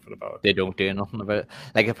don't do nothing about it. They don't do nothing about it.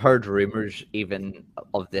 Like, I've heard rumors even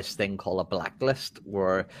of this thing called a blacklist,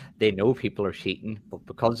 where they know people are cheating, but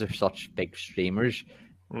because they're such big streamers,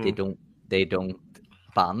 they don't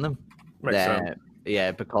ban them. Makes sense.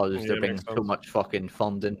 Yeah, because they're bringing so much fucking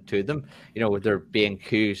funding to them. You know, they're being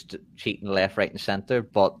accused of cheating left, right, and centre,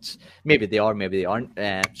 but maybe they are, maybe they aren't.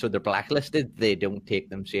 So they're blacklisted. They don't take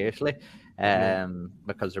them seriously.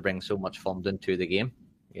 Because they're bringing so much funding to the game,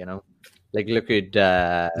 you know. Like, look at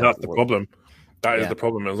that's the problem. That is the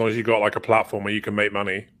problem. As long as you got like a platform where you can make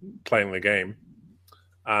money playing the game,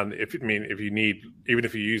 and if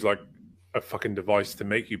you use like a fucking device to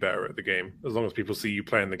make you better at the game, as long as people see you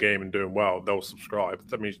playing the game and doing well, they'll subscribe.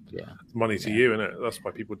 That means money to you, innit? That's why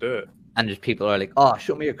people do it. And there's people who are like, oh,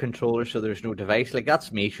 show me your controller so there's no device. Like,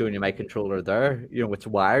 that's me showing you my controller there. You know, it's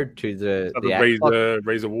wired to the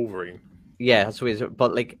Razer Wolverine. Yeah, that's what it is.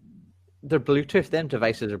 But like, they're Bluetooth. Them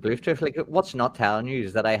devices are Bluetooth. Like, what's not telling you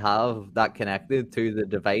is that I have that connected to the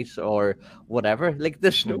device or whatever. Like,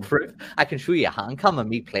 there's no proof. I can show you a hand cam of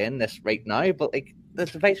me playing this right now, but like, the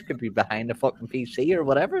device could be behind a fucking PC or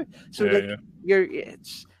whatever. So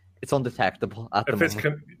it's undetectable at the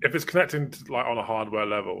moment. If it's connecting to, like, on a hardware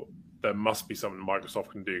level, there must be something Microsoft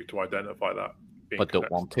can do to identify that. But don't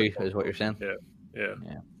want to, is what you're saying. Yeah.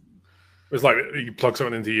 It's like you plug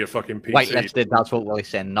something into your fucking PC. Whitelisted, that's what Willie's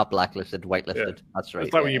saying. Not blacklisted, whitelisted. Yeah. That's right.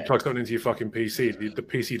 It's like when you plug something into your fucking PC, the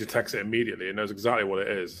PC detects it immediately and knows exactly what it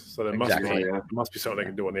is. So there must be something they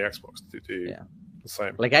can do on the Xbox to do the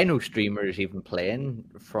same. Like, I know streamers even playing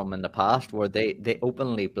from in the past where they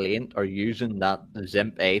openly blatant are using that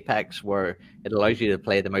Zimp Apex, where it allows you to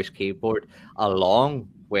play the mouse keyboard along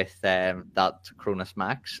with that Cronus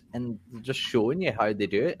Max, and just showing you how they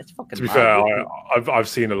do it. It's fucking. To be fair, I've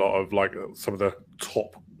seen a lot of like some of the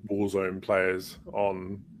top Warzone players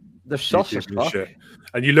on. They're sus as fuck.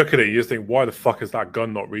 And you look at it, you just think, why the fuck is that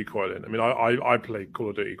gun not recoiling? I mean, I played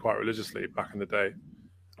Call of Duty quite religiously back in the day,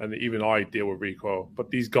 and even I deal with recoil.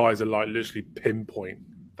 But these guys are like literally pinpoint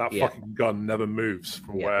That fucking gun never moves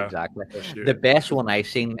from where. Exactly. The best one I've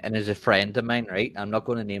seen, and is a friend of mine, right? I'm not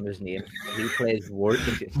going to name his name. He plays Word.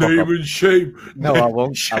 Name and shame. No, I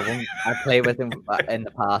won't. I play with him in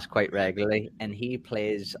the past quite regularly, and he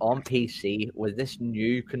plays on PC with this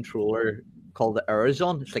new controller called the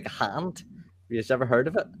Arizon. It's like a hand. Have you ever heard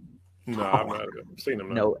of it? No, I've seen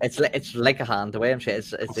him. No, it's like a hand. The way I'm saying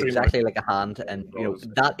it's exactly like a hand, and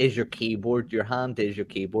that is your keyboard. Your hand is your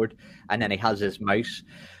keyboard, and then he has his mouse.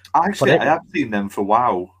 Actually, I have seen them for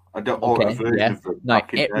WoW. I don't know a version of it. No,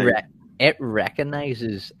 it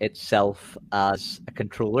recognizes itself as a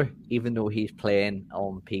controller, even though he's playing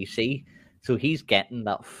on PC. So he's getting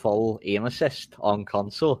that full aim assist on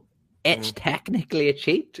console. It's technically a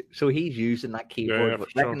cheat, so he's using that keyboard, but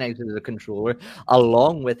recognizes as a controller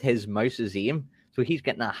along with his mouse's aim. So he's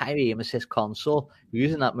getting a high aim assist console,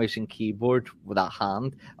 using that mouse and keyboard with that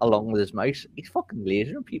hand along with his mouse. He's fucking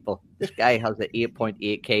lasering people. This guy has the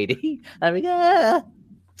 8.8 KD. I mean, yeah.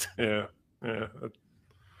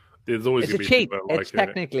 There's always it's a cheat. It's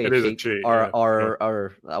technically a cheat,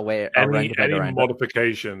 or a way. Any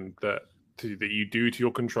modification that you do to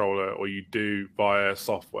your controller or you do via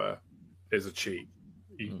software is a cheat.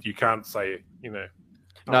 You can't say, No,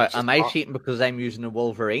 am I cheating because I'm using a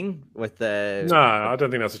Wolverine with the? No, I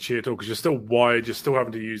don't think that's a cheat at all. Because you're still wired, you're still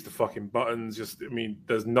having to use the fucking buttons.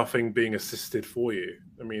 There's nothing being assisted for you.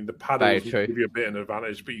 The paddles give you a bit of an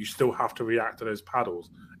advantage, but you still have to react to those paddles.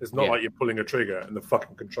 It's not like you're pulling a trigger and the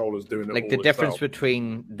fucking controller's doing it. Like the difference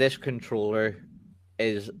between this controller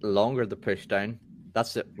is longer the push down.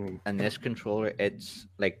 That's it. And this controller, it's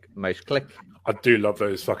like mouse click. I do love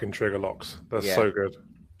those fucking trigger locks. That's so good.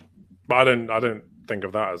 But I don't think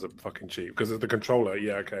of that as a fucking cheat because of the controller.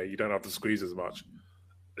 Yeah, okay, you don't have to squeeze as much.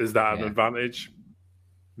 Is that an advantage?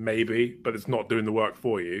 Maybe, but it's not doing the work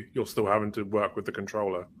for you. You're still having to work with the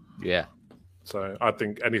controller. Yeah. So I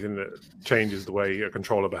think anything that changes the way a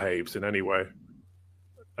controller behaves in any way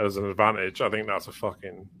as an advantage, I think that's a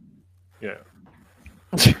fucking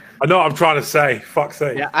I know what I'm trying to say. Fuck's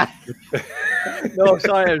sake. Yeah. No,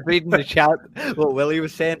 sorry, I was reading the chat. What Willie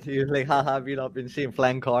was saying. He was like, haha, have you not been seeing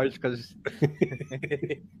flying cars? Because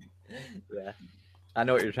yeah, I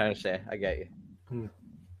know what you're trying to say. I get you.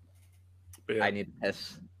 I need a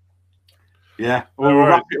piss. Yeah, we'll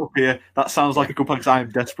wrap it up here. That sounds like a good plan because I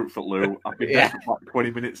am desperate for Lou. I've been desperate for like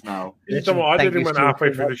 20 minutes now. I didn't went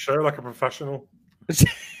halfway through the show like a professional.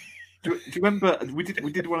 Do you remember we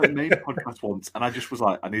did one of the main podcasts once, and I just was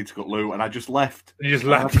like, I need to go Lou, and I just left. You just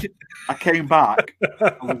left. I came back,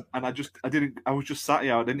 and I was just sat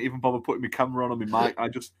here. I didn't even bother putting my camera on my mic. I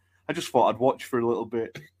just thought I'd watch for a little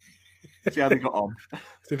bit, see how they got on.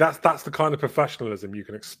 See, that's the kind of professionalism you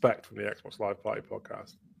can expect from the Xbox Live Party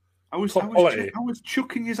podcast. I was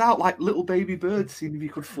chucking you out like little baby birds, seeing if you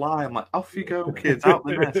could fly. I'm like, off you go, kids, out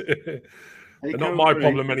the nest. They're not my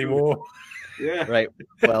problem anymore. Yeah. Right.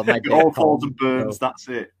 Well, my all falls and burns. That's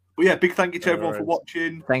it. But yeah, big thank you to everyone for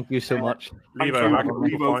watching. Thank you so much. Thanks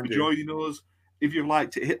for joining us. If you've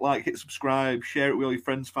liked it, hit subscribe, share it with all your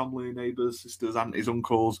friends, family, neighbours, sisters, aunties,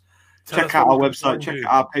 uncles. Check out our website, check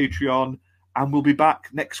out our Patreon, and we'll be back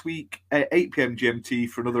next week at 8 p.m. GMT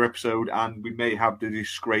for another episode, and we may have the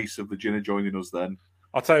disgrace of the Jinner joining us then.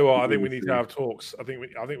 I'll tell you what, I think we need to have talks. I think we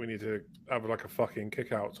need to have like a fucking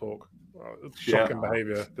kick out talk. Shocking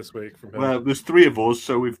behaviour this week from him. Well, there's 3 of us,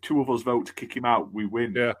 so if 2 of us vote to kick him out, we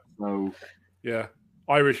win. Yeah. So yeah.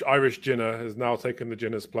 Irish Jinner has now taken the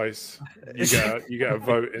Jinner's place. You get a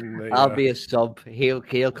vote in the. I'll be a sub. He'll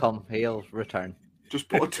come. He'll return. Just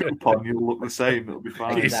put a tube on. You'll look the same. It'll be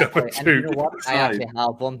fine. Exactly. And you know what? I actually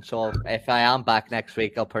have one, so if I am back next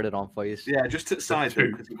week, I'll put it on for you. Yeah, just to the side.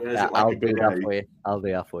 I'll do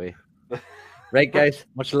that for you. Right, guys.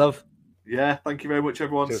 Much love. Yeah, thank you very much,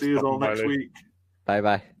 everyone. See you all next week.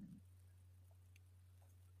 Bye-bye.